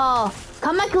 Guess I'll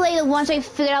come back later once I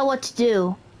figure out what to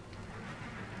do.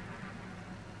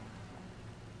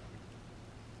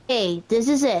 Hey, this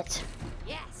is it.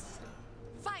 Yes,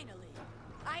 finally,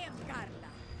 I am Carla,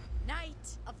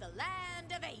 Knight of the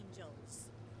Land of Angels.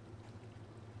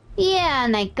 Yeah,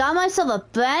 and I got myself a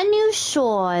brand new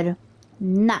sword.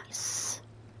 Nice.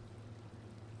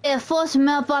 The first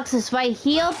mailbox is right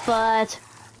here, but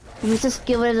let me just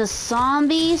get rid of the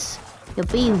zombies. You're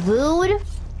being rude.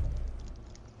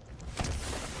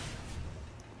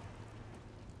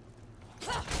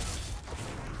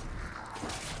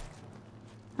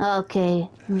 Okay,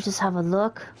 let me just have a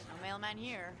look. No mailman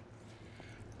here.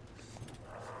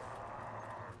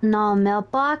 No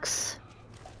mailbox.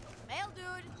 Mail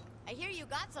dude, I hear you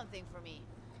got something for me.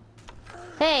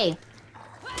 Hey!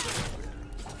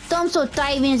 Dumpster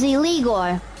diving is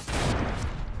illegal.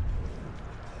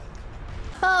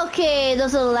 Okay,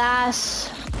 those are the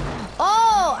last.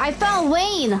 Oh, I found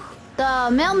Wayne, the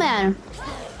mailman.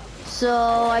 So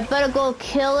I better go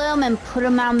kill him and put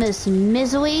him out of his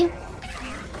misery.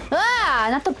 Ah,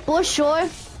 not the bush shore.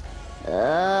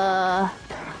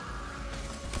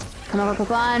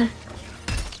 Come on.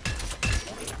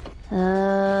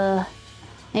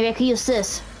 Maybe I could use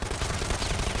this.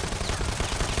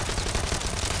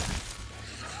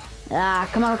 Ah,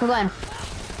 come on.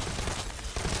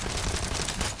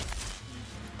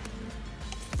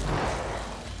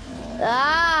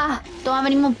 Ah, don't have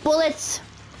any more bullets.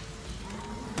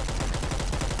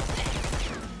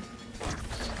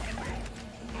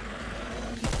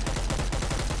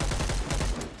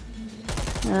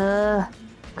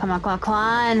 Come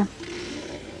on.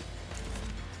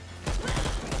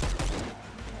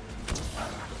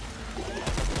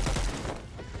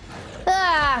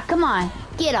 Ah, come on,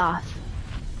 get off.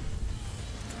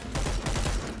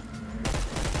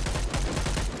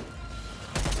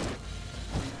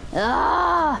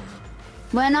 Ah,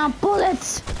 we're out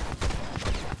bullets.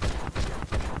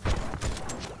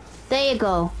 There you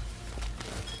go.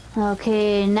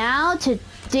 Okay, now to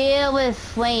deal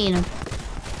with Wayne.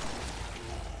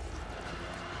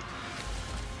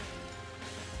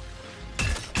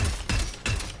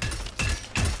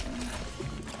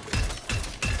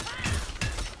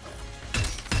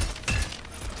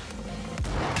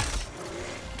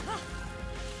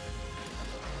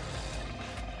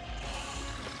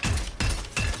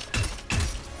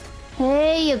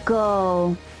 There you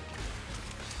go.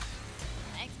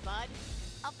 Thanks, bud.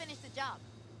 I'll finish the job.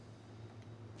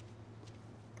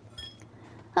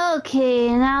 Okay,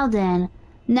 now then.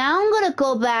 Now I'm gonna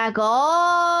go back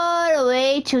all the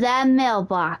way to that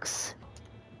mailbox.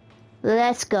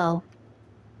 Let's go.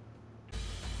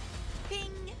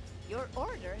 Your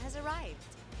order has arrived.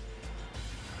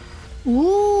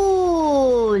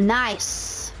 Ooh,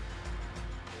 nice.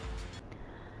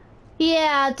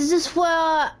 Yeah, this is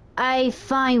where I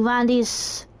find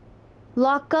Randy's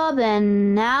lockup,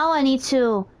 and now I need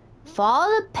to follow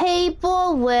the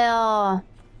paper where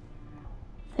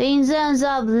he ends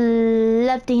up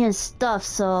lefting his stuff,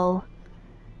 so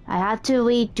I have to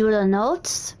read through the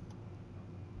notes.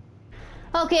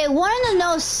 Okay, one of the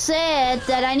notes said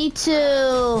that I need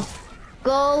to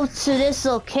go to this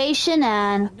location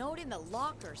and... A note in the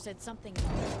locker said something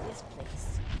about this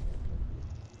place.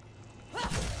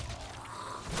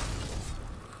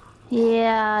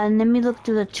 Yeah, let me look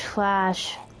through the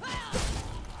trash.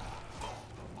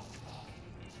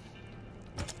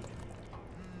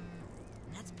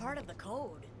 That's part of the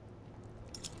code.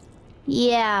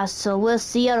 Yeah, so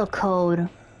where's the other code?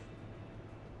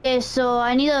 Okay, so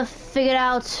I need to figure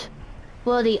out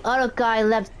where the other guy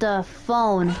left the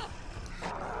phone.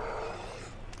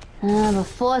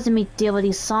 Before let me deal with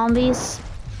these zombies.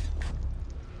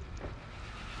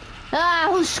 Ah,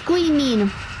 who's screaming?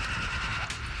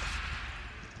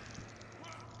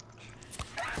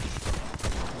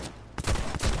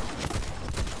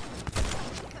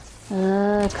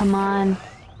 Come on.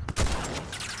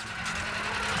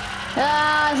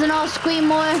 Ah, there's an all scream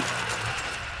more.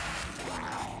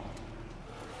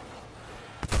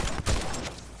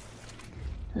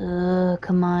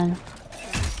 Come on.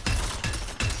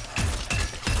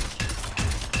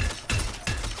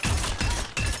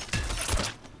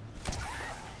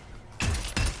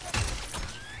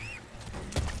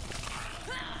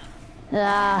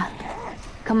 Ah,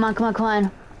 come on, come on, come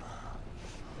on.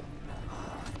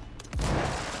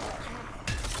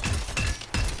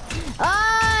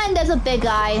 Ah, and there's a big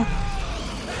guy.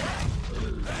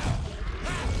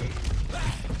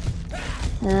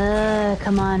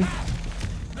 Come on.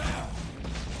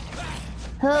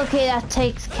 Okay, that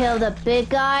takes care of the big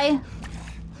guy.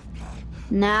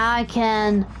 Now I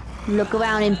can look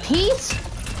around in peace.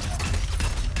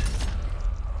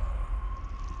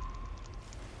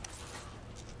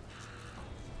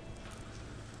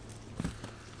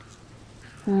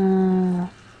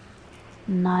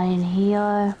 Not in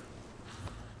here.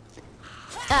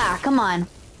 Ah, come on.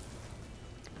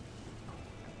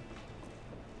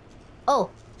 Oh,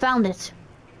 found it.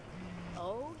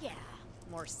 Oh yeah,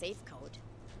 more safe code.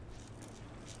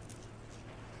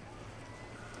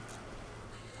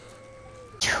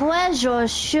 Treasure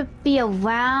should be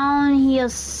around here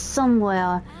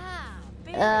somewhere.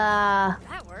 Ah, big.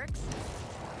 That works.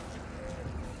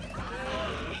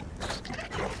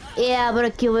 Yeah, but I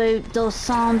kill those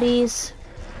zombies.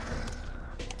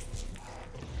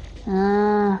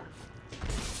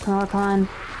 Come on, come on.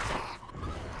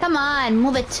 Come on,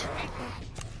 move it.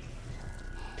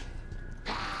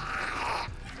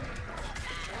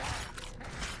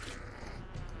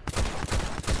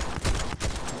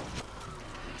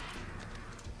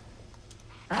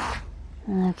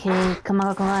 Okay, come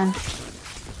on, come on.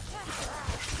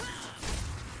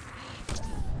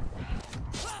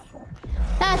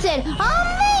 That's it.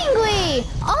 I'm angry.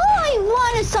 All I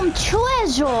want is some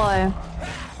treasure.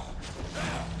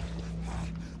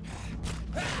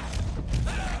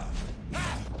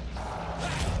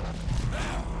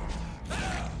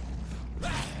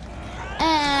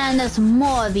 And there's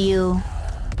more of you.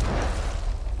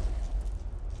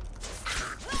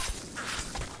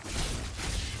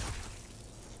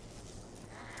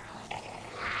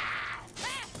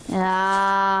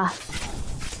 Ah,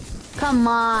 come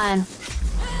on.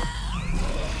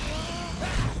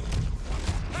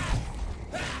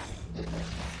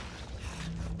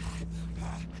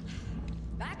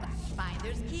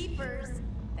 Finders keepers.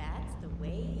 That's the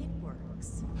way it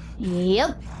works.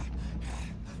 Yep.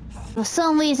 For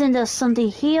some reason, there's something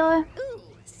here. Ooh,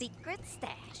 secret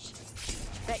stash.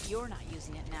 Bet you're not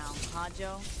using it now, huh,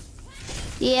 Joe?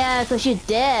 Yeah, because you're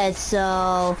dead,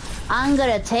 so I'm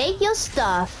gonna take your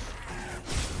stuff.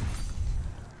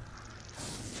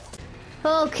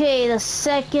 Okay, the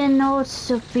second note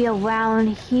should be around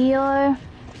here.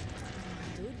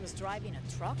 Dude was driving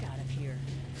a truck out of here.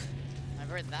 I've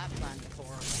heard that plan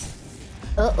before.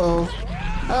 Uh-oh.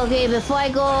 Okay, before I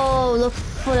go look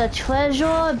for the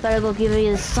treasure, better go give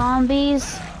me the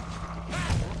zombies.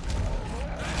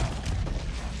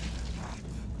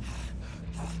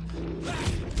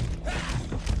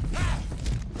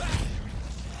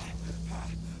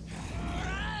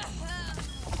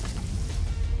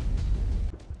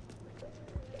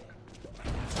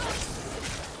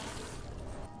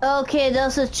 Okay,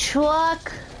 there's a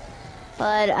truck,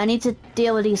 but I need to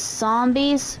deal with these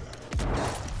zombies.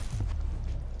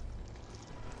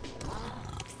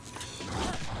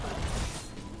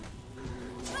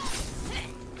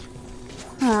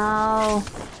 Oh.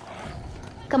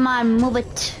 Come on, move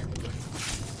it.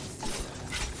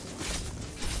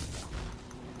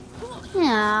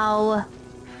 No.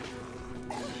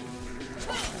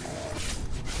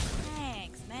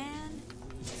 Thanks, man.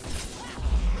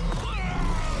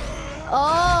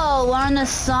 Oh, one of the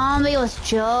zombie was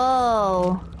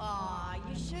Joe. Aw,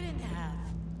 you shouldn't have.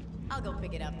 I'll go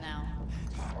pick it up now.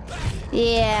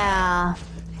 Yeah.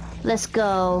 Let's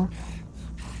go.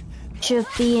 Should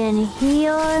be in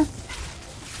here.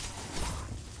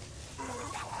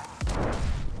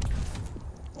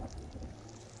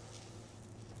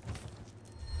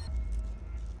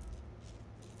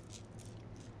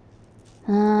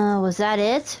 Was that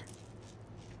it?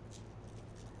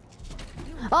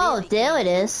 Oh, Really there came it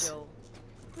through, is. Joe.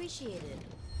 Appreciate it.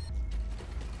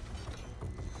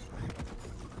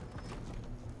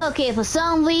 Okay, for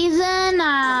some reason,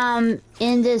 I'm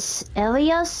in this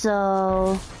area,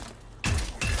 so...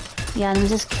 Yeah, let me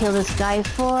just kill this guy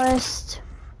first.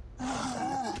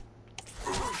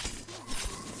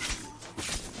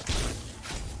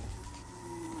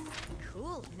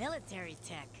 Cool military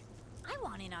tech. I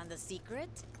want in on the secret.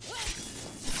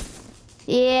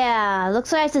 Yeah,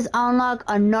 looks like this unlock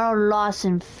another lost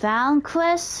and found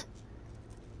quest.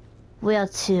 Where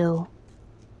to?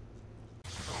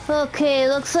 Okay,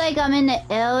 looks like I'm in the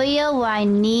area where I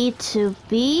need to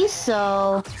be,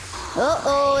 so...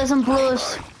 Uh-oh, there's some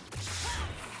blues.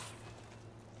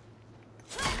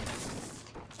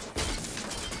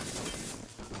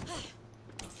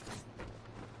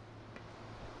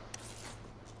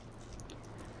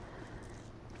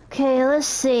 Okay, let's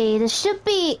see. There should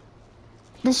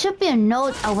be a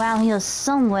note around here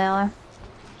somewhere.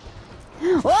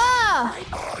 Whoa!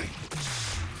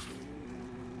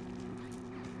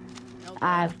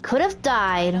 I could have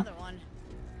died. Another one.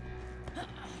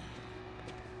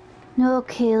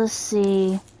 Okay, let's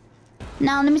see.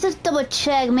 Now, let me just double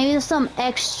check. Maybe there's some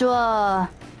extra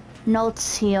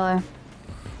notes here.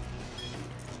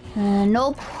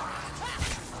 Nope.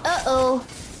 Uh-oh.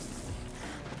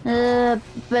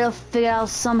 Better figure out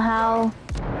somehow.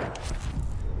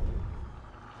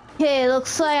 Okay,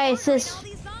 looks like it says All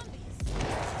these zombies.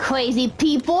 crazy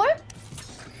people.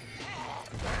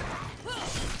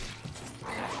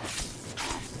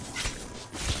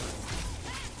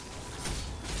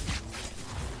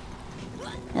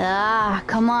 Ah,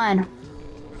 come on.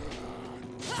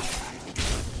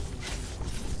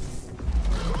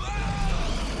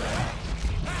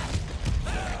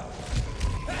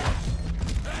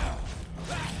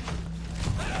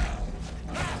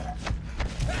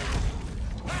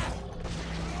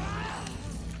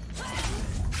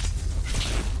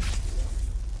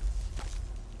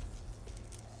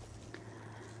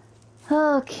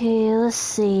 Okay, let's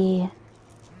see.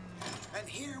 And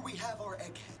here we have our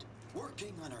egghead,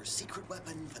 working on our secret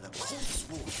weapon for the Cold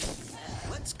Sword.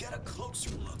 Let's get a closer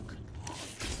look.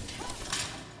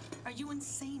 Are you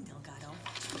insane, Delgado?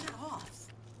 Turn it off.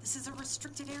 This is a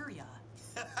restricted area.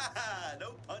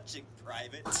 No punching,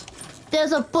 Private.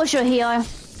 There's a busher here.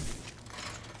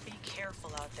 Be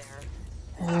careful out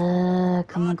there.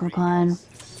 Come on, come on.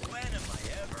 When have I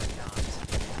ever not?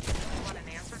 Want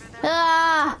an answer to that?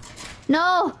 Ah!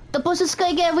 No! The bush is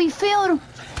gonna get refilled!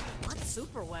 What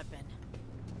super weapon?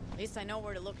 At least I know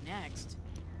where to look next.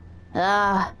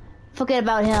 Ah, forget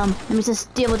about him. Let me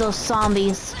just deal with those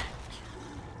zombies.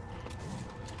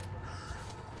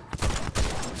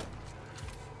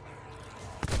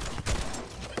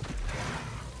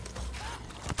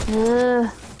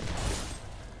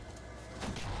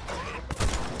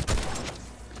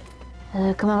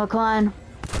 Come on, come on.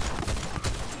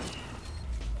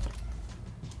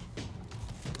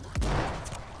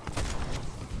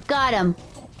 Got him.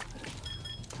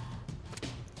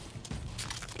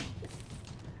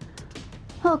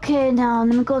 Okay, now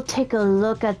let me go take a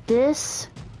look at this.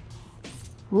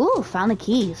 Ooh, found the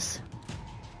keys.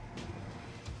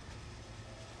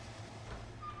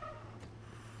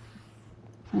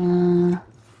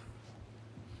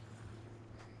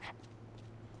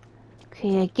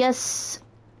 Okay, I guess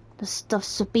the stuff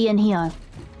should be in here.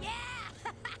 Yeah!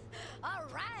 All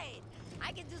right.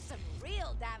 I can do some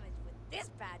real damage with this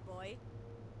bad boy.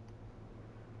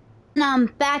 Now I'm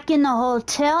back in the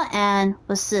hotel, and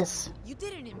what's this? You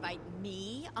didn't invite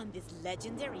me on this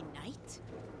legendary night?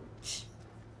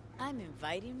 I'm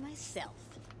inviting myself.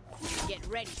 Get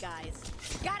ready, guys.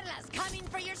 Carla's coming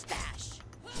for your stash.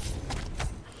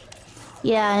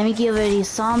 Yeah, let me get rid of these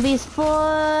zombies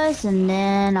first, and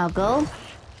then I'll go.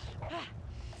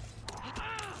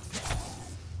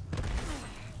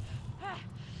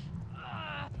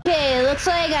 Okay, looks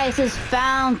like I just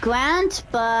found Grant,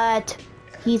 but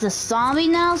he's a zombie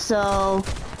now, so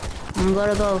I'm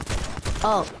gonna go.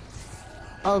 Oh.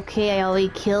 Okay, I already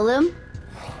killed him.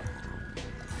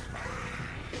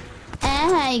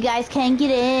 And you guys can't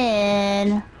get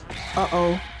in.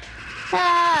 Uh-oh.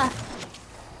 Ah!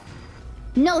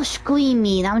 No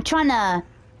screaming. I'm trying to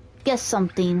get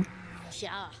something.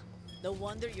 Yeah, no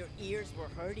wonder your ears were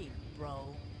hurting,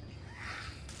 bro.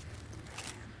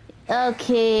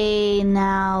 Okay,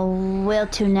 now, where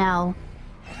to now?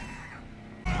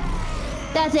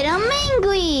 That's it, I'm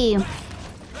angry!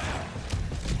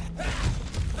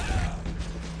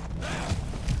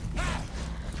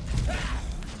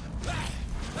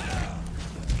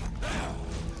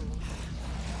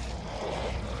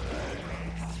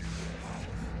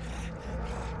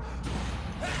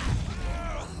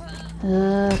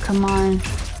 Come on.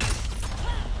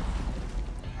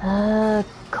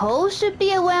 Cole should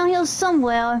be around here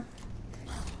somewhere.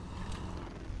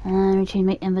 Let me change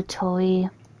my inventory.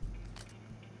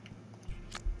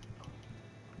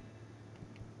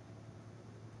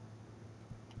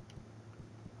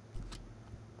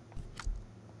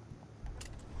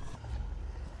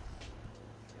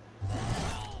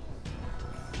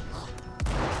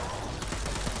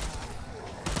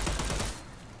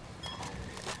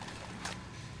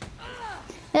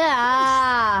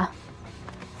 Ah!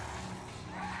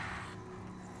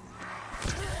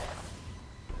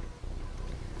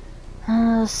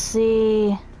 Let's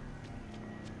see.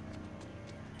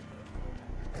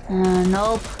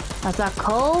 Nope. That's not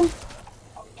Cole.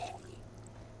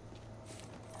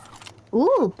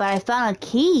 Ooh, but I found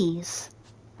keys.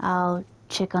 I'll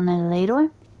check on it later.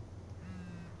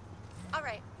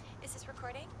 Alright, is this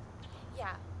recording?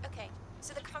 Yeah, okay.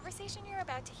 So the conversation you're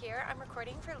about to hear, I'm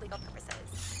recording for legal purposes.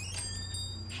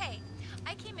 Hey,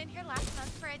 I came in here last month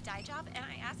for a dye job and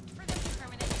I asked for the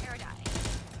permanent hair dye.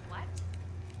 What?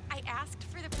 I asked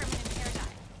for the permanent hair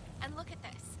dye. And look at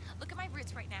this. Look at my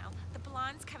roots right now. The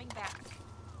blonde's coming back.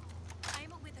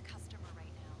 I'm with a customer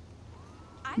right now.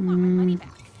 I want my money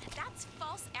back. That's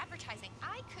false advertising.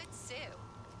 I could sue.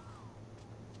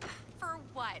 For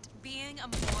what? Being a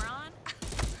moron?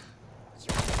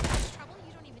 You're in so much trouble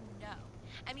you don't even know.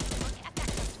 I mean, look at that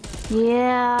customer.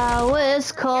 Yeah, what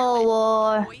is Cold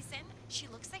War? She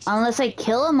looks like Unless I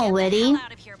kill him already. Get the hell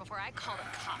out of here before I call the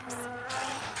cops.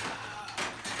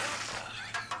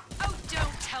 Oh,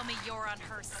 don't tell me you're on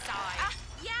her side.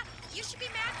 Yeah, you should be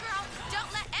mad, girl.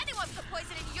 Don't let anyone put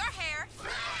poison in your hair.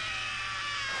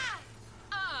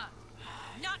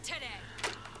 Not today.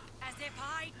 As if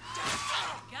I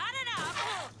got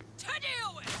enough to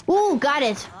do it. Ooh, got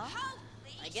it.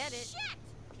 I get it. Shit!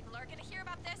 People are gonna hear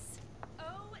about this.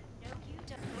 Oh, no, you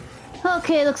don't.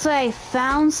 Okay, looks like I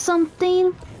found something.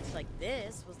 Looks like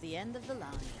this was the end of the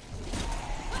line.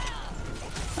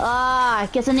 Ah, I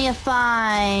guess I need to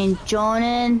find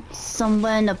Jordan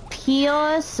somewhere in the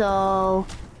pier, so...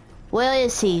 Where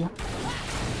is he?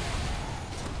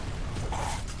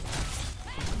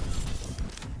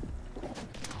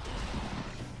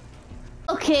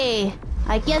 Okay,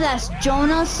 I guess that's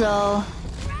Jonah, so...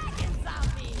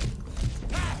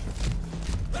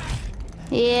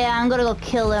 Yeah, I'm gonna go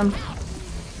kill him.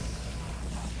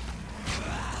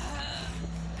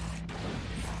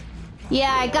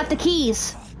 Yeah, I got the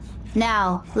keys.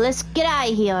 Now, let's get out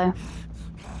of here.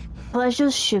 Pleasure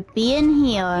should be in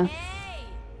here. Hey!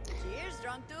 Cheers,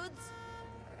 drunk dudes.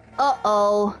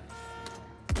 Uh-oh.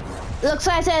 Looks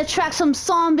like I said attract some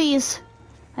zombies.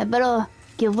 I better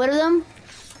get rid of them.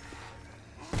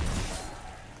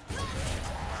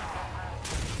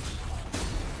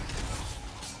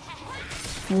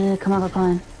 Come on, come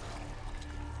on.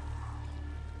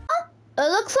 It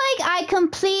looks like I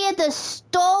completed the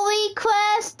story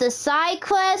quest, the side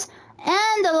quest,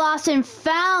 and the lost and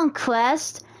found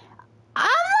quest. I'm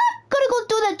not gonna go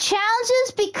do the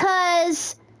challenges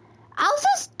because I'll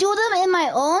just do them in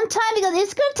my own time because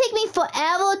it's gonna take me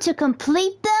forever to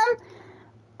complete them.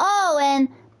 Oh, and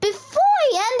before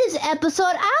I end this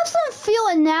episode, I have some few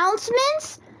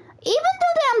announcements. Even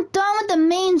though I'm done with the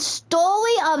main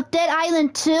story of Dead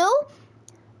Island 2,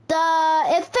 the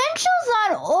adventure's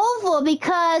not over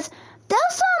because there's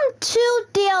some 2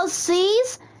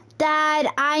 DLCs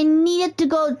that I needed to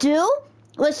go do.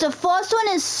 Which the first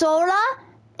one is Sora.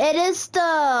 It is the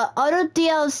other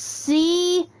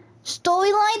DLC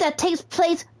storyline that takes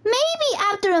place maybe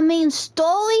after the main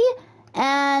story.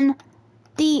 And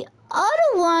the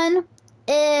other one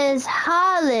is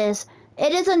Hollis.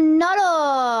 It is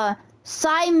another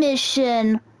side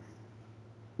mission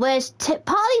which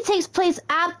probably takes place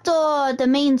after the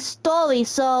main story.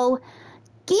 So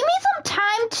give me some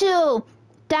time to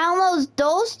download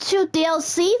those 2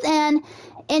 DLCs, and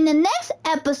in the next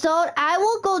episode I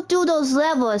will go do those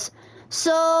levels.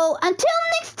 So until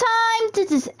next time,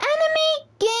 this is Anime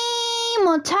Game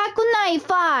Otaku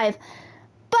 95.